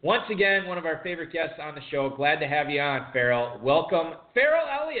KFFSC. Once again, one of our favorite guests on the show. Glad to have you on, Farrell. Welcome, Farrell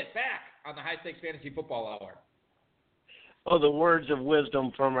Elliott, back on the High Stakes Fantasy Football Hour. Oh, the words of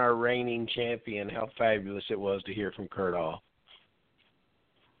wisdom from our reigning champion. How fabulous it was to hear from Kurt Hall.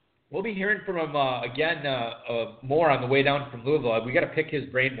 We'll be hearing from him again more on the way down from Louisville. We got to pick his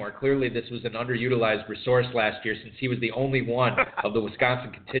brain more. Clearly, this was an underutilized resource last year since he was the only one of the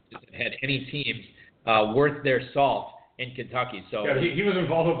Wisconsin contingent that had any teams worth their salt in Kentucky. So yeah, he was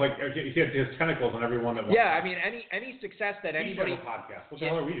involved with, he had his tentacles on every one of them. Yeah, I mean, any success that anybody. Podcast. What the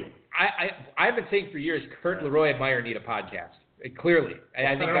hell are we doing? I've been saying for years, Kurt Leroy and Meyer need a podcast. Clearly,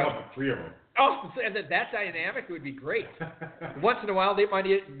 I think about the three of them. Oh, that dynamic would be great. Once in a while, they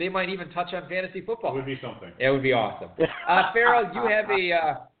might even touch on fantasy football. It would be something. It would be awesome. Farrell, you have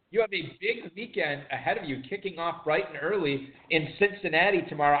a big weekend ahead of you, kicking off bright and early in Cincinnati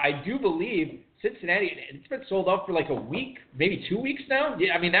tomorrow. I do believe Cincinnati. It's been sold out for like a week, maybe 2 weeks now.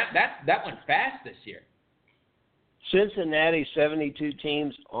 Yeah, I mean that went fast this year. Cincinnati, 72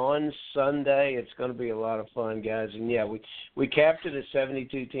 teams on Sunday. It's going to be a lot of fun, guys. And, yeah, we capped it at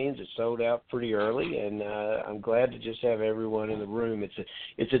 72 teams. It sold out pretty early, and I'm glad to just have everyone in the room.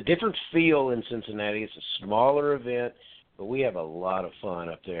 It's a different feel in Cincinnati. It's a smaller event, but we have a lot of fun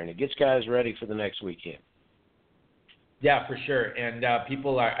up there, and it gets guys ready for the next weekend. Yeah, for sure. And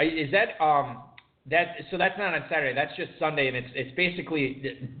people are – is that so that's not on Saturday. That's just Sunday, and it's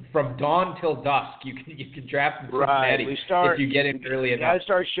basically from dawn till dusk. You can draft in Cincinnati if you get in early enough. Guys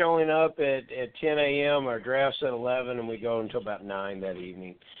start showing up at 10 a.m. Our draft's at 11, and we go until about 9 that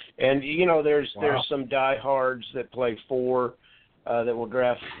evening. And there's some diehards that play 4 that will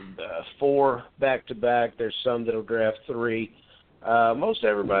draft 4 back to back. There's some that'll draft 3. Most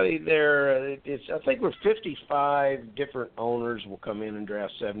everybody there, I think we're 55 different owners will come in and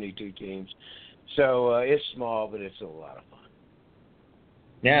draft 72 teams. So it's small, but it's a lot of fun.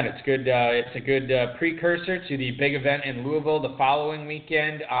 Yeah, and it's good. It's a good precursor to the big event in Louisville the following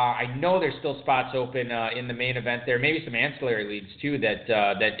weekend. I know there's still spots open in the main event there. Maybe some ancillary leagues too. That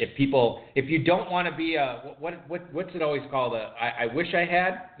if you don't want to be what's it always called? I wish I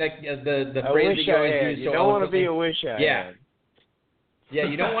had. The phrase that you always use. You don't want to be a wish I had. Yeah,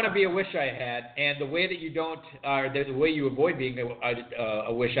 you don't want to be a wish I had, and the way that you don't, the way you avoid being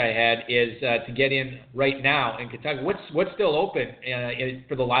a wish I had is to get in right now in Kentucky. What's still open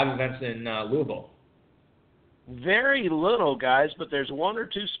for the live events in Louisville? Very little, guys, but there's 1 or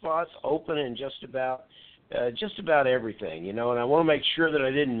 2 spots open in just about everything, and I want to make sure that I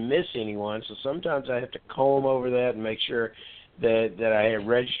didn't miss anyone. So sometimes I have to comb over that and make sure that I have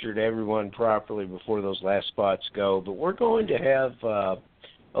registered everyone properly before those last spots go. But we're going to have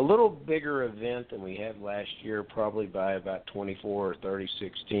a little bigger event than we had last year, probably by about 24 or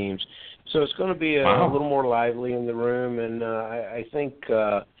 36 teams. So it's going to be a little more lively in the room. And I think,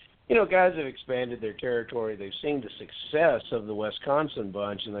 guys have expanded their territory. They've seen the success of the Wisconsin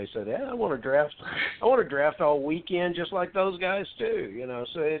bunch, and they said, I want to draft all weekend just like those guys too.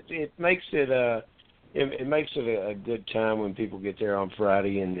 So it makes it It makes it a good time when people get there on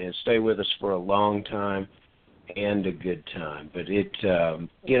Friday and stay with us for a long time and a good time. But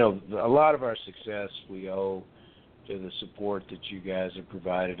a lot of our success we owe to the support that you guys have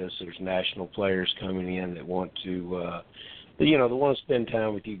provided us. There's national players coming in that want to, they want to spend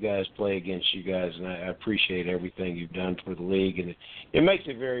time with you guys, play against you guys, and I appreciate everything you've done for the league. And it makes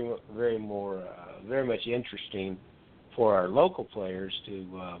it very much interesting for our local players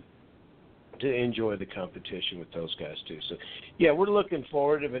to enjoy the competition with those guys too. So, yeah, we're looking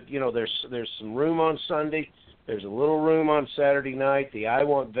forward to it. There's some room on Sunday. There's a little room on Saturday night. The I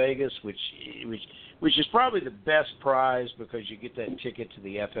Want Vegas, which is probably the best prize because you get that ticket to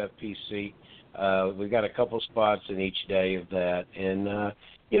the FFPC. We've got a couple spots in each day of that. And,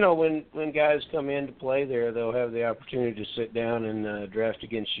 when guys come in to play there, they'll have the opportunity to sit down and draft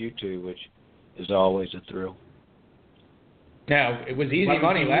against you two, which is always a thrill. Yeah, it was easy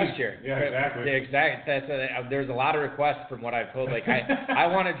money last year. Yeah, exactly. There's a lot of requests from what I've told. Like, I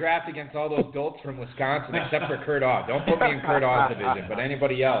want to draft against all those dolts from Wisconsin, except for Kurt Off. Don't put me in Kurt Off's division, but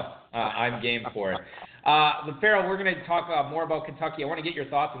anybody else, I'm game for it. Farrell, we're going to talk more about Kentucky. I want to get your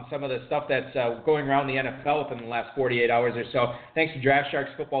thoughts on some of the stuff that's going around the NFL within the last 48 hours or so. Thanks to Draft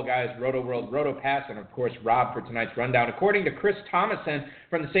Sharks football guys, Roto World, Roto Pass, and, of course, Rob for tonight's rundown. According to Chris Thomason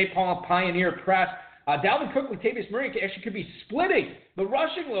from the St. Paul Pioneer Press, Dalvin Cook, Latavius Murray actually could be splitting the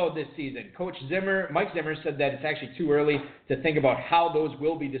rushing load this season. Coach Mike Zimmer said that it's actually too early to think about how those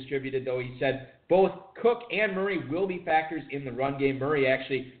will be distributed, though he said both Cook and Murray will be factors in the run game. Murray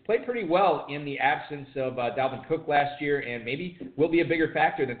actually played pretty well in the absence of Dalvin Cook last year, and maybe will be a bigger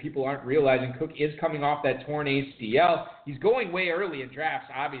factor than people aren't realizing. Cook is coming off that torn ACL. He's going way early in drafts,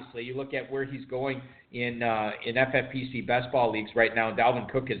 obviously. You look at where he's going in FFPC best ball leagues right now. Dalvin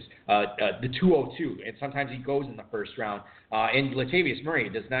Cook is the 202, and sometimes he goes in the first round. And Latavius Murray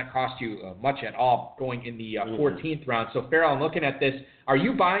does not cost you much at all going in the 14th round. So, Farrell, I'm looking at this. Are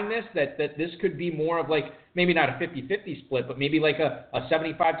you buying this, that this could be more of like maybe not a 50-50 split, but maybe like a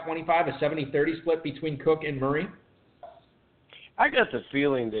 75-25, a 70-30 split between Cook and Murray? I got the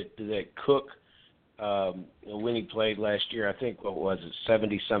feeling that Cook, when he played last year, I think,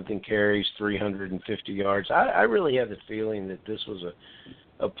 70-something carries, 350 yards. I really have the feeling that this was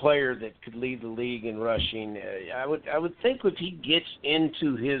a player that could lead the league in rushing. I would think if he gets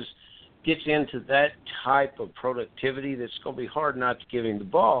into that type of productivity, that's going to be hard not to give him the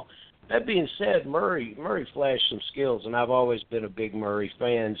ball. That being said, Murray flashed some skills, and I've always been a big Murray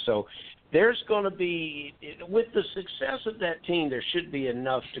fan. So there's going to be, with the success of that team, there should be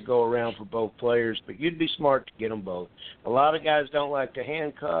enough to go around for both players, but you'd be smart to get them both. A lot of guys don't like to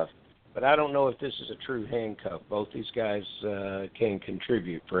handcuff, but I don't know if this is a true handcuff. Both these guys can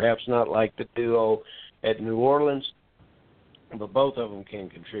contribute. Perhaps not like the duo at New Orleans, but both of them can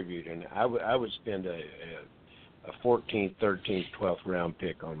contribute. And I would spend a 14th, 13th, 12th round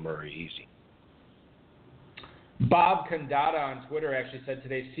pick on Murray easy. Bob Condata on Twitter actually said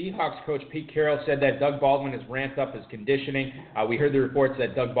today, Seahawks coach Pete Carroll said that Doug Baldwin has ramped up his conditioning. We heard the reports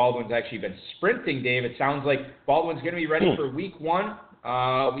that Doug Baldwin's actually been sprinting, Dave. It sounds like Baldwin's going to be ready for week 1.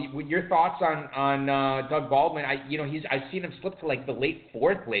 Your thoughts on Doug Baldwin? I've seen him slip to like the late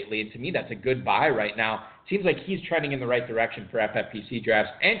 4th lately, and to me that's a good buy right now. Seems like he's trending in the right direction for FFPC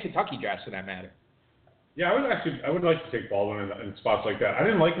drafts and Kentucky drafts for that matter. Yeah, I would like to take Baldwin in spots like that. I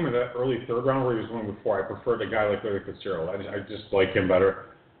didn't like him in that early 3rd round where he was going before. I preferred a guy like Larry Fitzgerald. I just like him better.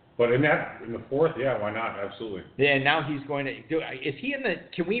 But in the 4th, yeah, why not? Absolutely. Yeah, and now he's going to do. Is he in the?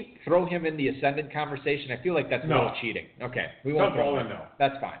 Can we throw him in the ascendant conversation? I feel like that's a little cheating. Okay, we won't throw him. No,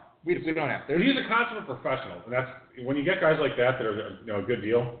 that's fine. We don't have to. He's a consummate professional, and that's when you get guys like that are a good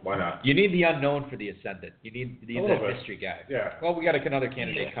deal. Why not? You need the unknown for the ascendant. You need that mystery guy. Yeah. Well, we got another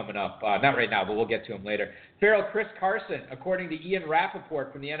candidate coming up. Not right now, but we'll get to him later. Farrell, Chris Carson, according to Ian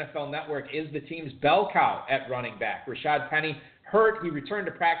Rappaport from the NFL Network, is the team's bell cow at running back. Rashad Penny hurt. He returned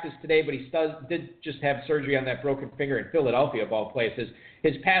to practice today, but he did just have surgery on that broken finger in Philadelphia, of all places.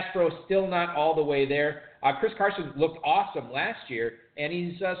 His pass pro still not all the way there. Chris Carson looked awesome last year, and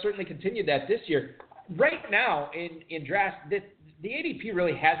he's certainly continued that this year. Right now in drafts, the ADP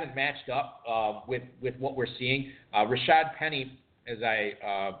really hasn't matched up with what we're seeing. Rashad Penny, as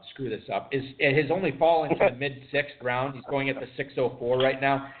I screw this up, has only fallen to the mid-6th round. He's going at the 604 right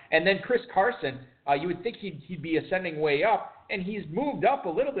now. And then Chris Carson, you would think he'd be ascending way up, and he's moved up a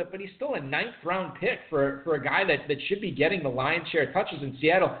little bit, but he's still a 9th-round pick for a guy that should be getting the lion's share of touches in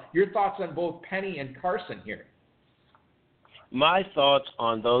Seattle. Your thoughts on both Penny and Carson here? My thoughts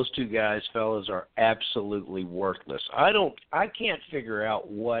on those two guys, fellas, are absolutely worthless. I can't figure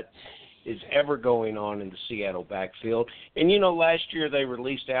out what is ever going on in the Seattle backfield. And, last year they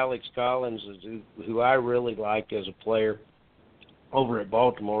released Alex Collins, who I really liked as a player over at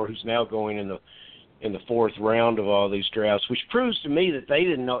Baltimore, who's now going in the 4th round of all these drafts, which proves to me that they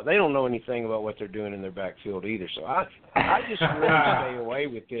don't know anything about what they're doing in their backfield either. So I just really stay away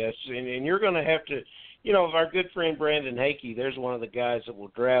with this. And you're going to have to, our good friend Brandon Hakey, there's one of the guys that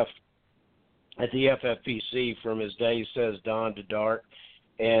will draft at the FFPC from his days, says dawn to dark,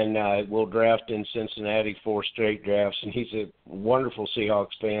 and will draft in Cincinnati 4 straight drafts. And he's a wonderful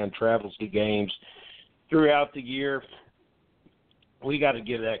Seahawks fan, travels to games throughout the year. We got to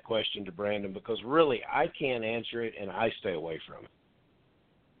give that question to Brandon because really I can't answer it, and I stay away from it.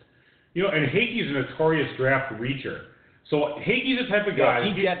 And Hakey's a notorious draft reacher. So Hakey's the type of guy.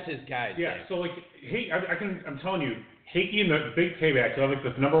 Yeah, he gets his guys. Yeah. So I'm telling you, Hakey in the big payback, so like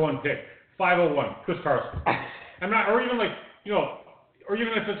the number 1 pick, 501, Chris Carson. I'm not, or even or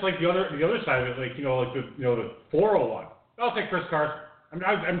even if it's like the other side of it, the 401. I'll take Chris Carson.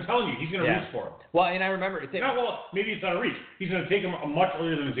 I'm telling you, he's going to reach for him. Well, and I remember... maybe it's not a reach. He's going to take him much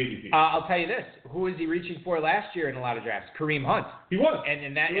earlier than his ADP. I'll tell you this. Who was he reaching for last year in a lot of drafts? Kareem Hunt. He was.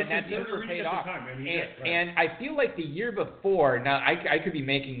 And that never paid off. Right. And I feel like the year before, now I could be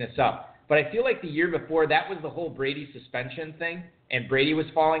making this up, But I feel like the year before, that was the whole Brady suspension thing, and Brady was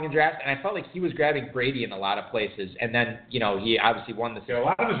falling in drafts, and I felt like he was grabbing Brady in a lot of places. And then, he obviously won the. Yeah, a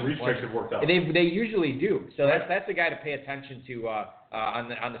lot of his research had worked out. They usually do. So that's the guy to pay attention to on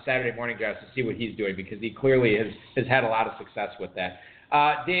the Saturday morning drafts to see what he's doing, because he clearly has had a lot of success with that.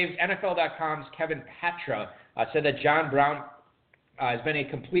 Dave, NFL.com's Kevin Petra said that John Brown has been a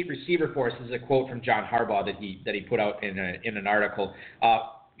complete receiver for us. This is a quote from John Harbaugh that he put out in an article.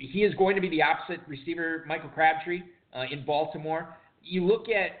 He is going to be the opposite receiver, Michael Crabtree, in Baltimore. You look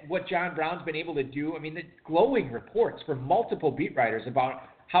at what John Brown's been able to do. I mean, the glowing reports from multiple beat writers about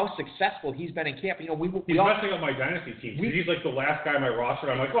how successful he's been in camp. He's messing up my dynasty team. He's like the last guy on my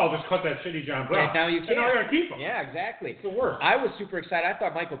roster. I'm like, I'll just cut that shitty John Brown. And now you can't. And now I got to keep him. Yeah, exactly. It's the worst. I was super excited. I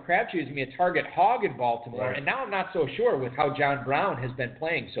thought Michael Crabtree was going to be a target hog in Baltimore, right. And now I'm not so sure with how John Brown has been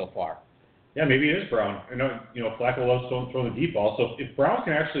playing so far. Yeah, maybe it is Brown. I know, Flacco loves throwing the deep ball. So if Brown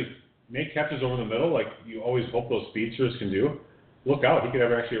can actually make catches over the middle, like you always hope those speedsters can do, look out. He could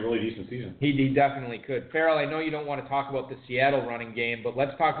have actually a really decent season. He definitely could. Farrell, I know you don't want to talk about the Seattle running game, but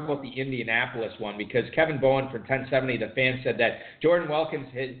let's talk about the Indianapolis one, because Kevin Bowen from 1070, the fan, said that Jordan Wilkins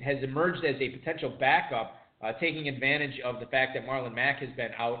has emerged as a potential backup, taking advantage of the fact that Marlon Mack has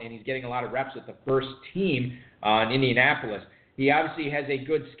been out and he's getting a lot of reps with the first team in Indianapolis. He obviously has a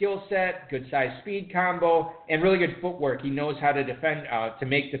good skill set, good size speed combo, and really good footwork. He knows how to defend, to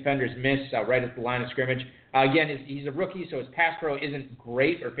make defenders miss right at the line of scrimmage. Again, he's a rookie, so his pass pro isn't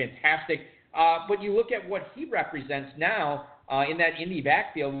great or fantastic. But you look at what he represents now in that Indy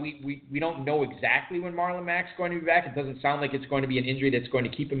backfield. We don't know exactly when Marlon Mack's going to be back. It doesn't sound like it's going to be an injury that's going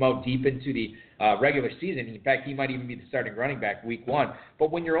to keep him out deep into the regular season. In fact, he might even be the starting running back week 1.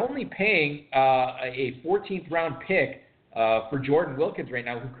 But when you're only paying a 14th round pick for Jordan Wilkins right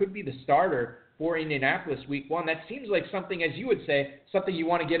now, who could be the starter for Indianapolis week 1, that seems like something, as you would say, something you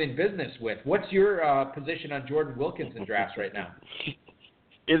want to get in business with. What's your position on Jordan Wilkins in drafts right now?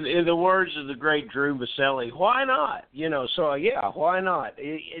 In the words of the great Drew Baselli, why not? So yeah, why not?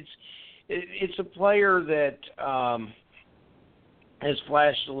 It's a player that has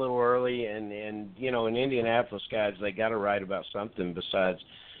flashed a little early, and in Indianapolis, guys, they got to write about something besides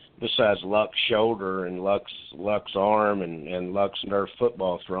Luck's shoulder and Luck's arm and Luck's nerf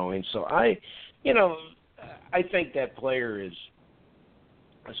football throwing. So I think that player is,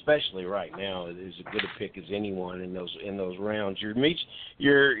 especially right now, is as good a pick as anyone in those rounds. You're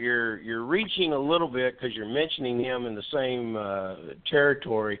reaching a little bit because you're mentioning him in the same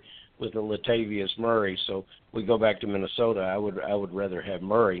territory with the Latavius Murray. So we go back to Minnesota. I would rather have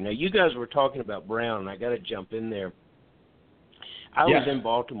Murray. Now you guys were talking about Brown, and I got to jump in there. I was in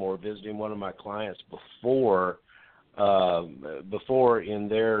Baltimore visiting one of my clients before in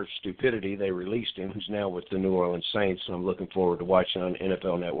their stupidity they released him, who's now with the New Orleans Saints, so I'm looking forward to watching on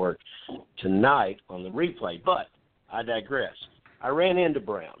NFL Network tonight on the replay. But I digress. I ran into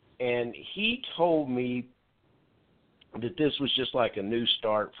Brown, and he told me that this was just like a new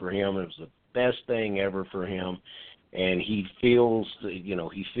start for him. It was the best thing ever for him, and he feels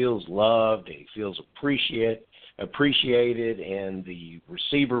loved, and he feels appreciated, and the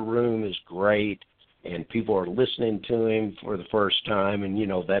receiver room is great, and people are listening to him for the first time, and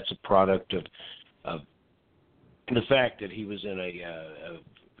that's a product of the fact that he was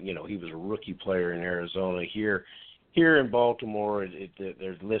he was a rookie player in Arizona. Here in Baltimore,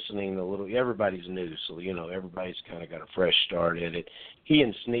 they're listening a little. Everybody's new, so everybody's kind of got a fresh start at it. He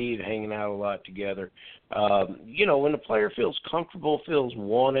and Snead hanging out a lot together. When the player feels comfortable, feels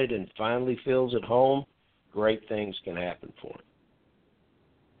wanted, and finally feels at home, great things can happen for him.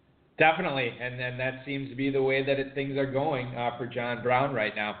 Definitely, and then that seems to be the way that things are going for John Brown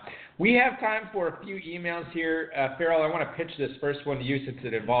right now. We have time for a few emails here. Farrell, I want to pitch this first one to you since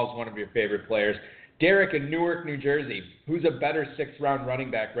it involves one of your favorite players. Derek in Newark, New Jersey. Who's a better 6th-round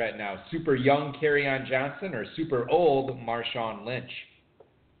running back right now? Super young Kerryon Johnson or super old Marshawn Lynch?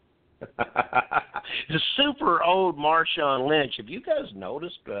 The super old Marshawn Lynch. Have you guys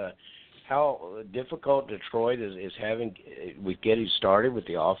noticed how difficult Detroit is having with getting started with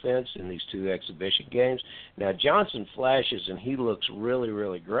the offense in these 2 exhibition games? Now, Johnson flashes, and he looks really,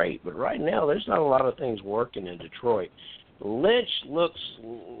 really great. But right now, there's not a lot of things working in Detroit. Lynch looks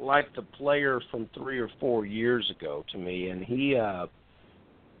like the player from 3 or 4 years ago to me, and he's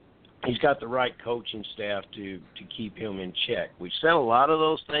got the right coaching staff to keep him in check. We said a lot of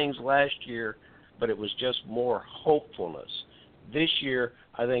those things last year, but it was just more hopefulness. This year,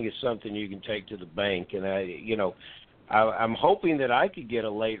 I think it's something you can take to the bank, and I'm hoping that I could get a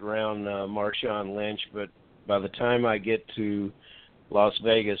late round Marshawn Lynch, but by the time I get to Las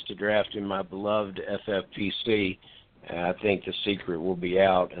Vegas to draft in my beloved FFPC, I think the secret will be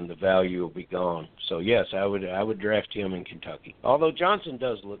out and the value will be gone. So yes, I would draft him in Kentucky. Although Johnson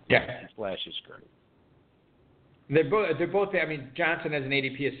does look like he flashes great. They're both. I mean, Johnson has an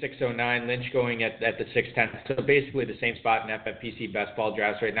ADP of 609, Lynch going at the 610. So basically the same spot in FFPC best ball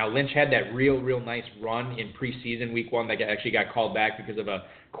drafts right now. Lynch had that real nice run in preseason week 1 that actually got called back because of a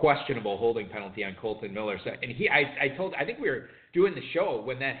questionable holding penalty on Colton Miller. So, and I think we were doing the show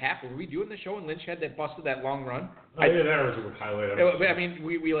when that happened. Were we doing the show when Lynch had that busted that long run? Oh, yeah, that was a good highlight. I mean,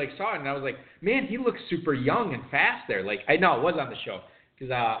 we like saw it and I was like, man, he looks super young and fast there. Like I know it was on the show.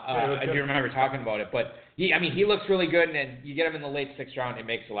 Because I do remember talking about it. But, he looks really good, and you get him in the late 6th round, it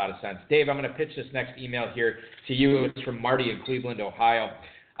makes a lot of sense. Dave, I'm going to pitch this next email here to you. It's from Marty in Cleveland, Ohio.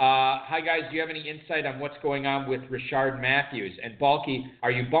 Hi, guys. Do you have any insight on what's going on with Rashard Matthews? And Balky,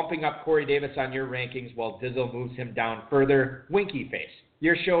 are you bumping up Corey Davis on your rankings while Dizzle moves him down further? Winky face.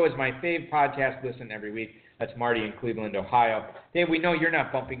 Your show is my fave podcast. Listen every week. That's Marty in Cleveland, Ohio. Dave, we know you're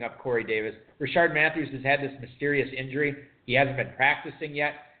not bumping up Corey Davis. Rashard Matthews has had this mysterious injury. He hasn't been practicing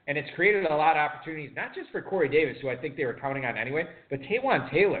yet, and it's created a lot of opportunities, not just for Corey Davis, who I think they were counting on anyway, but Taywan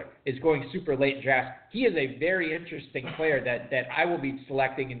Taylor is going super late in drafts. He is a very interesting player that I will be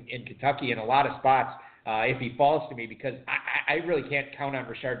selecting in Kentucky in a lot of spots if he falls to me, because I really can't count on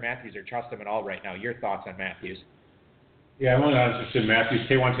Rashard Matthews or trust him at all right now. Your thoughts on Matthews? Yeah, I'm only not interested in Matthews.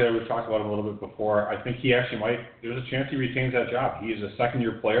 Taywan Taylor, we've talked about him a little bit before. I think he actually there's a chance he retains that job. He is a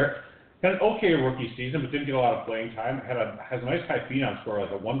second-year player. Had an okay rookie season, but didn't get a lot of playing time. Has a nice high phenom score, like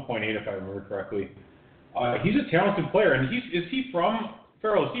a 1.8 if I remember correctly. He's a talented player, and is he from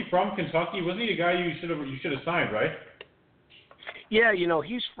Kentucky? Wasn't he a guy you should have signed, right? Yeah,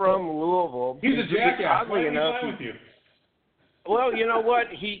 he's from Louisville. He's a jackass. Oddly enough, with you? Well, you know what?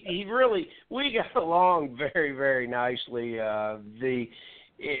 He really, we got along very, very nicely. I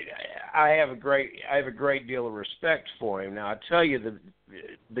have a great deal of respect for him. Now I tell you,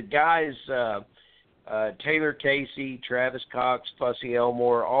 the guys, Taylor Casey, Travis Cox, Fussy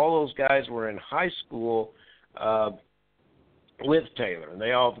Elmore, all those guys were in high school with Taylor, and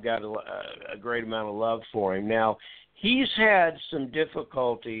they all got a great amount of love for him. Now he's had some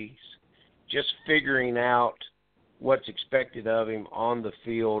difficulties just figuring out what's expected of him on the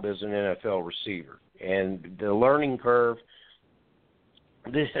field as an NFL receiver, and the learning curve.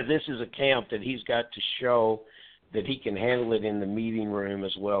 This is a camp that he's got to show that he can handle it in the meeting room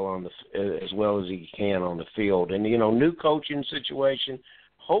as well as he can on the field. And new coaching situation.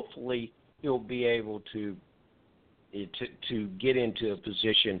 Hopefully, he'll be able to get into a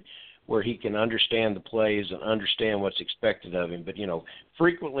position where he can understand the plays and understand what's expected of him. But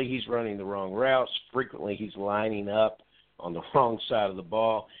frequently he's running the wrong routes. Frequently he's lining up on the wrong side of the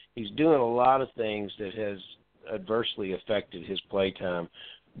ball. He's doing a lot of things that has adversely affected his play time.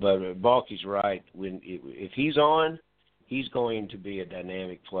 But Balky's right. If he's on, he's going to be a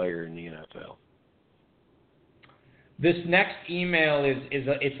dynamic player in the NFL. This next email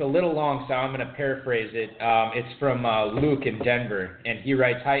it's a little long, so I'm going to paraphrase it. It's from Luke in Denver, and he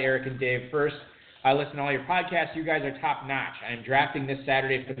writes, "Hi, Eric and Dave. First, I listen to all your podcasts. You guys are top notch. I am drafting this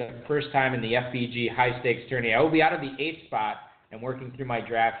Saturday for the first time in the FBG high stakes tourney. I will be out of the 8th spot and working through my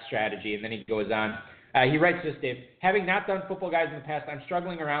draft strategy." And then he goes on. He writes this, Dave: "Having not done football guys in the past, I'm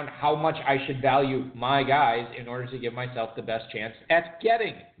struggling around how much I should value my guys in order to give myself the best chance at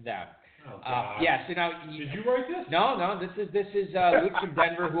getting them." Yeah. So now, did you write this? No. This is Luke from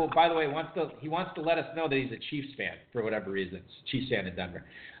Denver, who, by the way, wants to let us know that he's a Chiefs fan for whatever reason. Chiefs fan in Denver.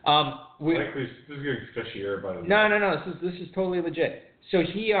 This is getting fishier, by the way. No. This is totally legit. So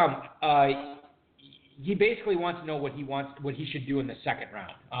he basically wants to know what he should do in the second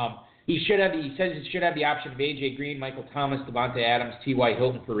round. He says he should have the option of A.J. Green, Michael Thomas, Devontae Adams, T.Y.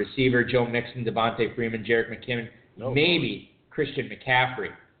 Hilton for receiver, Joe Mixon, Devontae Freeman, Jerick McKinnon, maybe Christian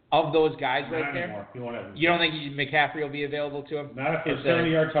McCaffrey. Of those guys right there, you don't think McCaffrey will be available to him? Not if it's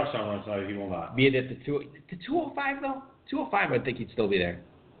 70-yard touchdown runs. No, he will not. Be it at the 205 though. 205, I think he'd still be there.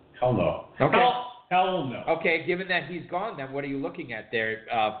 Hell no. Okay. Hell no. Okay, given that he's gone, then what are you looking at there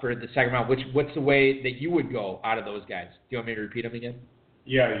for the second round? What's the way that you would go out of those guys? Do you want me to repeat them again?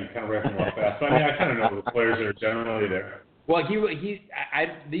 Yeah, you kind of wrap them up fast. But I kind of know the players that are generally there. Well,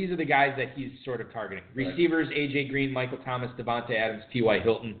 these are the guys that he's sort of targeting. Receivers, A.J. Green, Michael Thomas, Devontae Adams, T.Y.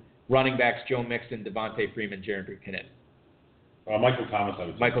 Hilton. Running backs, Joe Mixon, Devontae Freeman, Jerick McKinnon. Michael Thomas, I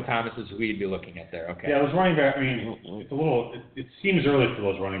would say. Michael Thomas is who you'd be looking at there, okay. Yeah, those running backs, it seems early for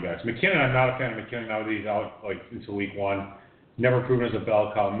those running backs. McKinnon, I'm not a fan of McKinnon now that he's out until week 1. Never proven as a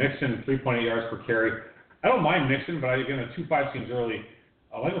bell cow. Mixon, 3.8 yards per carry. I don't mind Mixon, but again, a 2.5 seems early.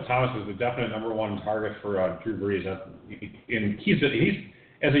 Michael Thomas is the definite number 1 target for Drew Brees. And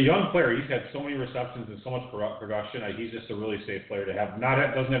as a young player, he's had so many receptions and so much production. He's just a really safe player to have.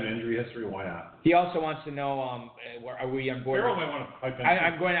 Doesn't have an injury history. Why not? He also wants to know, are we on board? Farrell might want to pipe in.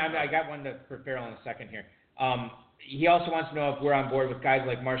 I got one for Farrell in a second here. He also wants to know if we're on board with guys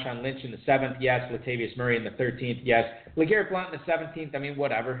like Marshawn Lynch in the 7th, yes. Latavius Murray in the 13th, yes. LeGarrette Blount in the 17th, I mean,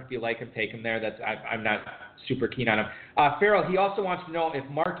 whatever. If you like him, take him there. I'm not super keen on him. Farrell, he also wants to know if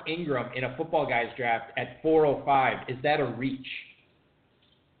Mark Ingram in a football guys draft at 405, is that a reach?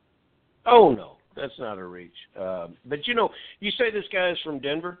 Oh, no, that's not a reach. But, you say this guy is from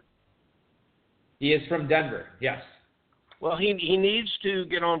Denver? He is from Denver, yes. Well, he needs to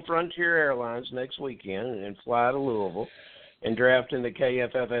get on Frontier Airlines next weekend and fly to Louisville and draft in the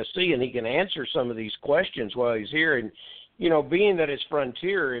KFFSC, and he can answer some of these questions while he's here. And, being that it's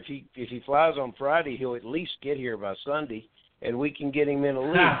Frontier, if he flies on Friday, he'll at least get here by Sunday, and we can get him in a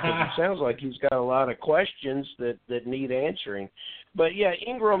league. Because it sounds like he's got a lot of questions that need answering. But, yeah,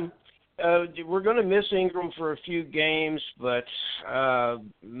 Ingram... we're going to miss Ingram for a few games, but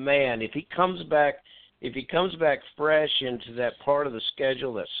man, if he comes back fresh into that part of the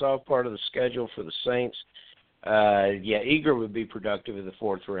schedule, that soft part of the schedule for the Saints, Ingram would be productive in the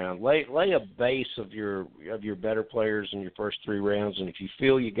 4th round. Lay a base of your better players in your first 3 rounds, and if you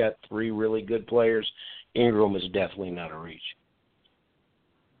feel you got 3 really good players, Ingram is definitely not a reach.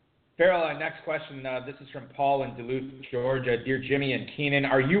 Farrell, our next question, this is from Paul in Duluth, Georgia. Dear Jimmy and Keenan,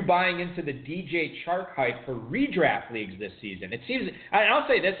 are you buying into the DJ Chark hype for redraft leagues this season? It seems, and I'll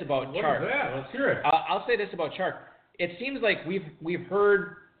say this about Chark. What is that? Let's hear it. I'll say this about Chark. It seems like we've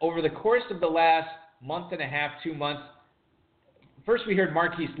heard over the course of the last month and a half, 2 months. First, we heard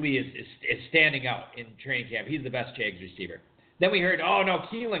Marquise Lee is standing out in training camp. He's the best Jags receiver. Then we heard, oh no,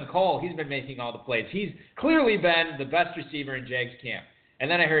 Keelan Cole, he's been making all the plays. He's clearly been the best receiver in Jags camp. And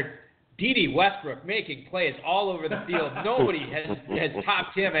then I heard D.D. Westbrook making plays all over the field. Nobody has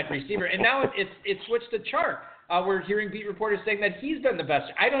topped him at receiver. And now it's switched to Chark. We're hearing beat reporters saying that he's been the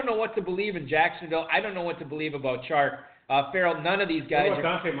best. I don't know what to believe in Jacksonville. I don't know what to believe about Chark. Farrell, none of these guys are.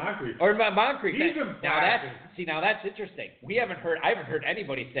 Dante Moncrief. Or Moncrief. He's been now that's interesting. I haven't heard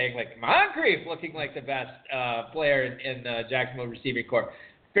anybody saying like Moncrief looking like the best player in the Jacksonville receiving corps.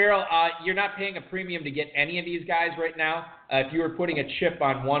 Farrell, you're not paying a premium to get any of these guys right now. If you were putting a chip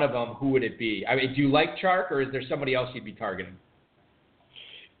on one of them, who would it be? I mean, do you like Chark, or is there somebody else you'd be targeting?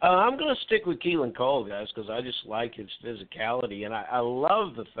 I'm going to stick with Keelan Cole, guys, because I just like his physicality, and I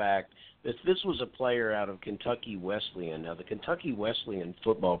love the fact that this was a player out of Kentucky Wesleyan. Now, the Kentucky Wesleyan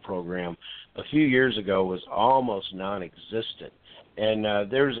football program a few years ago was almost non-existent. And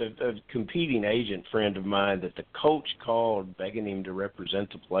there's a competing agent friend of mine that the coach called begging him to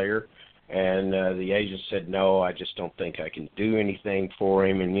represent the player. And the agent said, no, I just don't think I can do anything for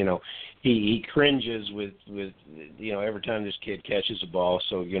him. And, he cringes with every time this kid catches a ball.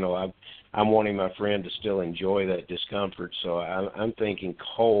 So, I'm wanting my friend to still enjoy that discomfort. So I'm thinking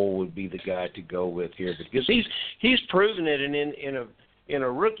Cole would be the guy to go with here because he's proven it. And in a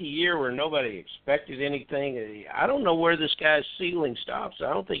rookie year where nobody expected anything, I don't know where this guy's ceiling stops.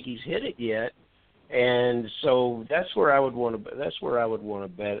 I don't think he's hit it yet, and so that's where I would want to. That's where I would want to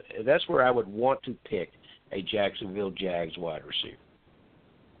bet. That's where I would want to pick a Jacksonville Jags wide receiver.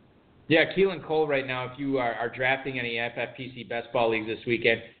 Yeah, Keelan Cole right now. If you are drafting any FFPC best ball leagues this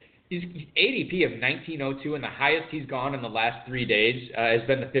weekend, he's ADP of 1902, and the highest he's gone in the last 3 days has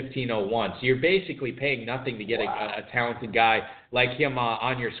been the 1501. So you're basically paying nothing to get a talented guy like him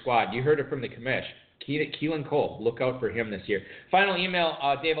on your squad. You heard it from the commish. Keelan Cole, look out for him this year. Final email,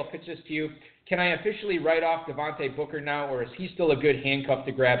 Dave, I'll pitch this to you. Can I officially write off Devontae Booker now, or is he still a good handcuff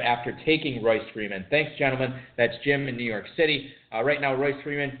to grab after taking Royce Freeman? Thanks, gentlemen. That's Jim in New York City. Right now, Royce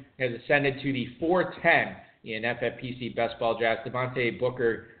Freeman has ascended to the 410 in FFPC best ball drafts. Devontae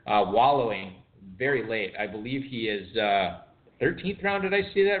Booker wallowing very late. I believe he is 13th round. Did I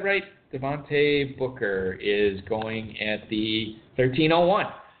see that right? Devontae Booker is going at the 1301.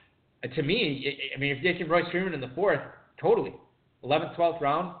 To me, I mean, if you're taking Royce Freeman in the 4th, totally. 11th, 12th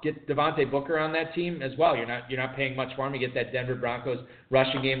round, get Devontae Booker on that team as well. You're not paying much for him. You get that Denver Broncos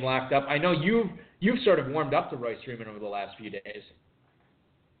rushing game locked up. I know you've sort of warmed up to Royce Freeman over the last few days.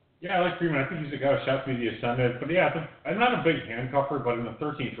 Yeah, I like Freeman. I think he's a guy who shots me the ascendant. But yeah, I'm not a big handcuffer, but in the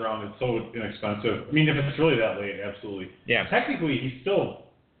 13th round, it's so inexpensive. I mean, if it's really that late, absolutely. Yeah. Technically,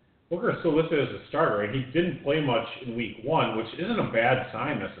 Booker is still listed as a starter, and he didn't play much in week 1, which isn't a bad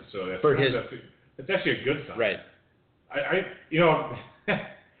sign necessarily. It's actually a good sign. Right. I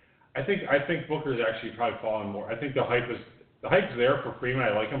think Booker's actually probably fallen more. I think the hype's there for Freeman.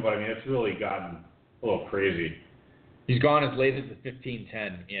 I like him, but I mean, it's really gotten a little crazy. He's gone as late as the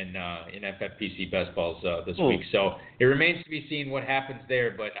 15:10 in FFPC best balls this week. So it remains to be seen what happens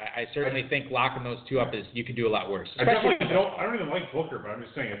there. But I certainly think locking those two up is you can do a lot worse. I don't even like Booker, but I'm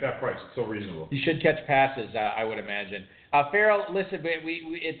just saying at that price, it's so reasonable. You should catch passes, I would imagine. Farrell, listen,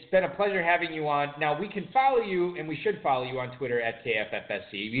 it's been a pleasure having you on. Now, we can follow you, and we should follow you on Twitter at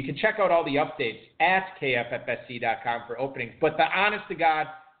KFFSC. You can check out all the updates at KFFSC.com for openings. But the honest to God,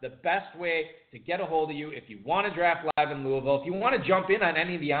 the best way to get a hold of you, if you want to draft live in Louisville, if you want to jump in on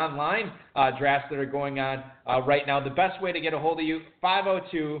any of the online drafts that are going on right now, the best way to get a hold of you,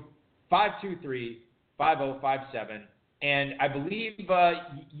 502-523-5057. And I believe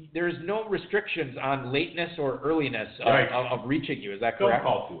there's no restrictions on lateness or earliness of reaching you. Is that correct?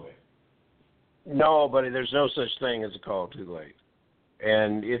 Don't call too late. No, but there's no such thing as a call too late.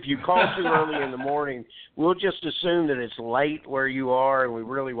 And if you call too early in the morning, we'll just assume that it's late where you are, and we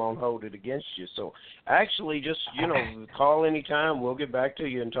really won't hold it against you. So actually just, call anytime. We'll get back to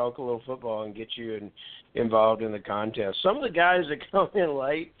you and talk a little football and get you involved in the contest. Some of the guys that come in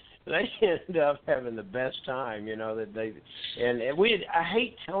late, they end up having the best time, I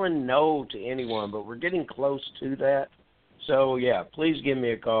hate telling no to anyone, but we're getting close to that. So, yeah, please give me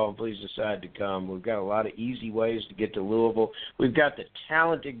a call and please decide to come. We've got a lot of easy ways to get to Louisville. We've got the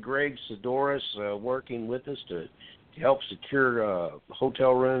talented Greg Sidoris working with us to help secure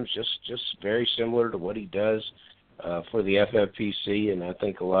hotel rooms, just very similar to what he does for the FFPC, and I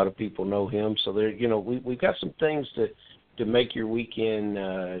think a lot of people know him. So, we've got some things to make your weekend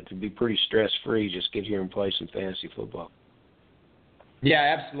to be pretty stress-free. Just get here and play some fantasy football.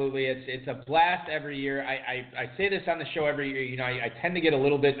 Yeah, absolutely. It's a blast every year. I say this on the show every year. I tend to get a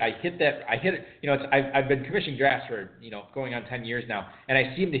little bit. I hit it. I've been commissioning drafts for going on 10 years now, and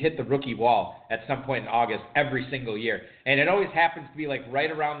I seem to hit the rookie wall at some point in August every single year. And it always happens to be like right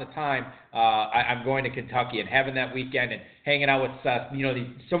around the time I'm going to Kentucky and having that weekend and hanging out with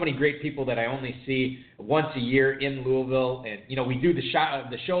so many great people that I only see once a year in Louisville. And we do the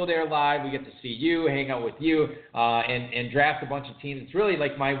show there live. We get to see you, hang out with you, and draft a bunch of teams. It's really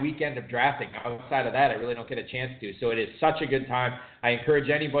like my weekend of drafting. Outside of that, I really don't get a chance to. So it is such a good time. I encourage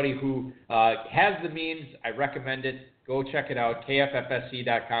anybody who has the means. I recommend it. Go check it out.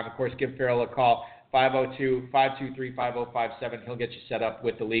 KFFSC.com. Of course, give Farrell a call. 502-523-5057. He'll get you set up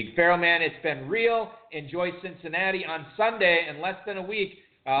with the league. Farrell, man, it's been real. Enjoy Cincinnati on Sunday in less than a week.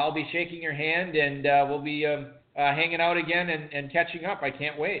 I'll be shaking your hand, and we'll be hanging out again and catching up. I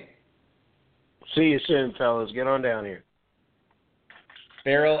can't wait. See you soon, fellas. Get on down here.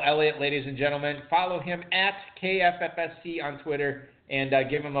 Farrell Elliott, ladies and gentlemen. Follow him at KFFSC on Twitter, and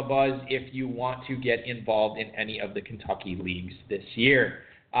give him a buzz if you want to get involved in any of the Kentucky leagues this year.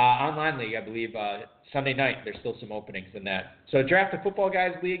 Online league, I believe, Sunday night. There's still some openings in that. So draft the Football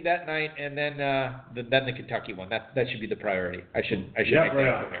Guys League that night, and then the Kentucky one. That should be the priority. I should make that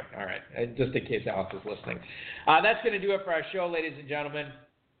clear. All right, just in case Alex is listening. That's going to do it for our show, ladies and gentlemen.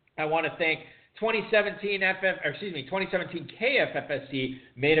 I want to thank 2017 KFFSC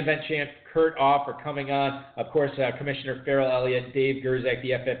main event champ Kurt Off for coming on. Of course, Commissioner Farrell Elliott, Dave Gerzak,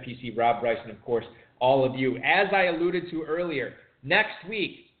 the FFPC, Rob Bryson, of course, all of you. As I alluded to earlier, next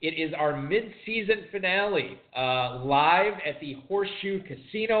week, it is our mid-season finale live at the Horseshoe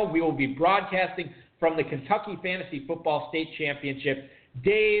Casino. We will be broadcasting from the Kentucky Fantasy Football State Championship.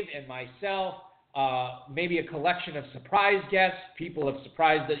 Dave and myself, maybe a collection of surprise guests. People have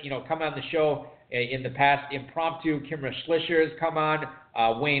surprised that, come on the show in the past. Impromptu, Kimra Schlischer has come on.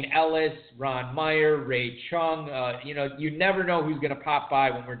 Wayne Ellis, Ron Meyer, Ray Chung. You never know who's going to pop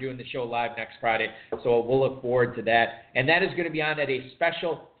by when we're doing the show live next Friday. So we'll look forward to that. And that is going to be on at a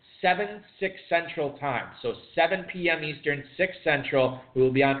special 7/6 Central time. So 7 p.m. Eastern, 6 Central. We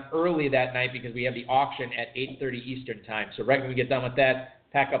will be on early that night because we have the auction at 8:30 Eastern time. So right when we get done with that,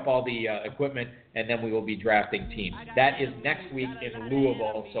 pack up all the equipment, and then we will be drafting teams. That is next week in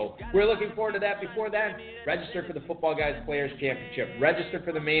Louisville. So we're looking forward to that. Before then, register for the Football Guys Players Championship. Register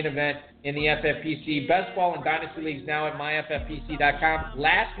for the main event in the FFPC. Best ball and dynasty leagues now at myffpc.com.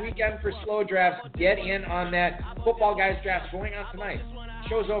 Last weekend for slow drafts. Get in on that. Football Guys draft going on tonight.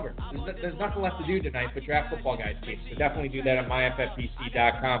 Show's over. There's nothing left to do tonight but draft Football Guys teams. So definitely do that at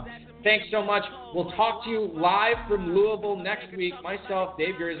myffpc.com. Thanks so much. We'll talk to you live from Louisville next week. Myself,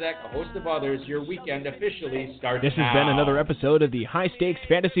 Dave Gerzak, a host of others. Your weekend officially starts This has been another episode of the High Stakes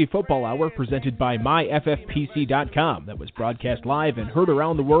Fantasy Football Hour presented by myffpc.com that was broadcast live and heard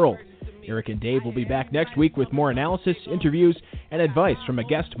around the world. Eric and Dave will be back next week with more analysis, interviews, and advice from a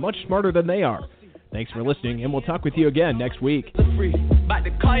guest much smarter than they are. Thanks for listening, and we'll talk with you again next week. About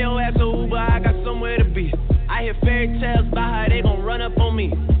to call your ass a Uber, I got somewhere to be. I hear fairy tales about how they gon' run up on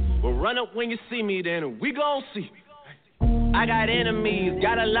me. Well, run up when you see me, then we gon' see. I got enemies,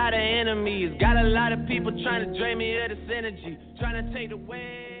 got a lot of enemies, got a lot of people trying to drain me of this energy, trying to take the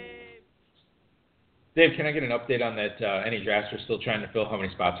wave. Dave, can I get an update on that? Any drafts are still trying to fill? How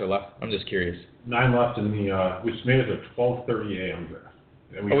many spots are left? I'm just curious. 9 left in the, we made it to 12:30 a.m. draft.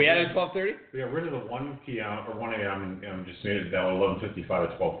 We added 12:30? We got rid of the 1 p.m. or 1 a.m. and just made it down 11:55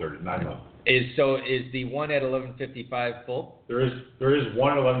 to 12:30. 9 left. Is the one at 11:55 full? There is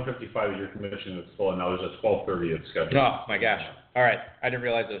one at 11:55 that your commission is full, and now there's a 12:30 that's scheduled. Oh my gosh! All right, I didn't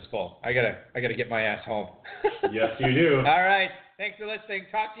realize it was full. I gotta get my ass home. Yes, you do. All right, thanks for listening.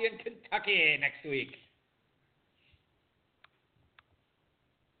 Talk to you in Kentucky next week.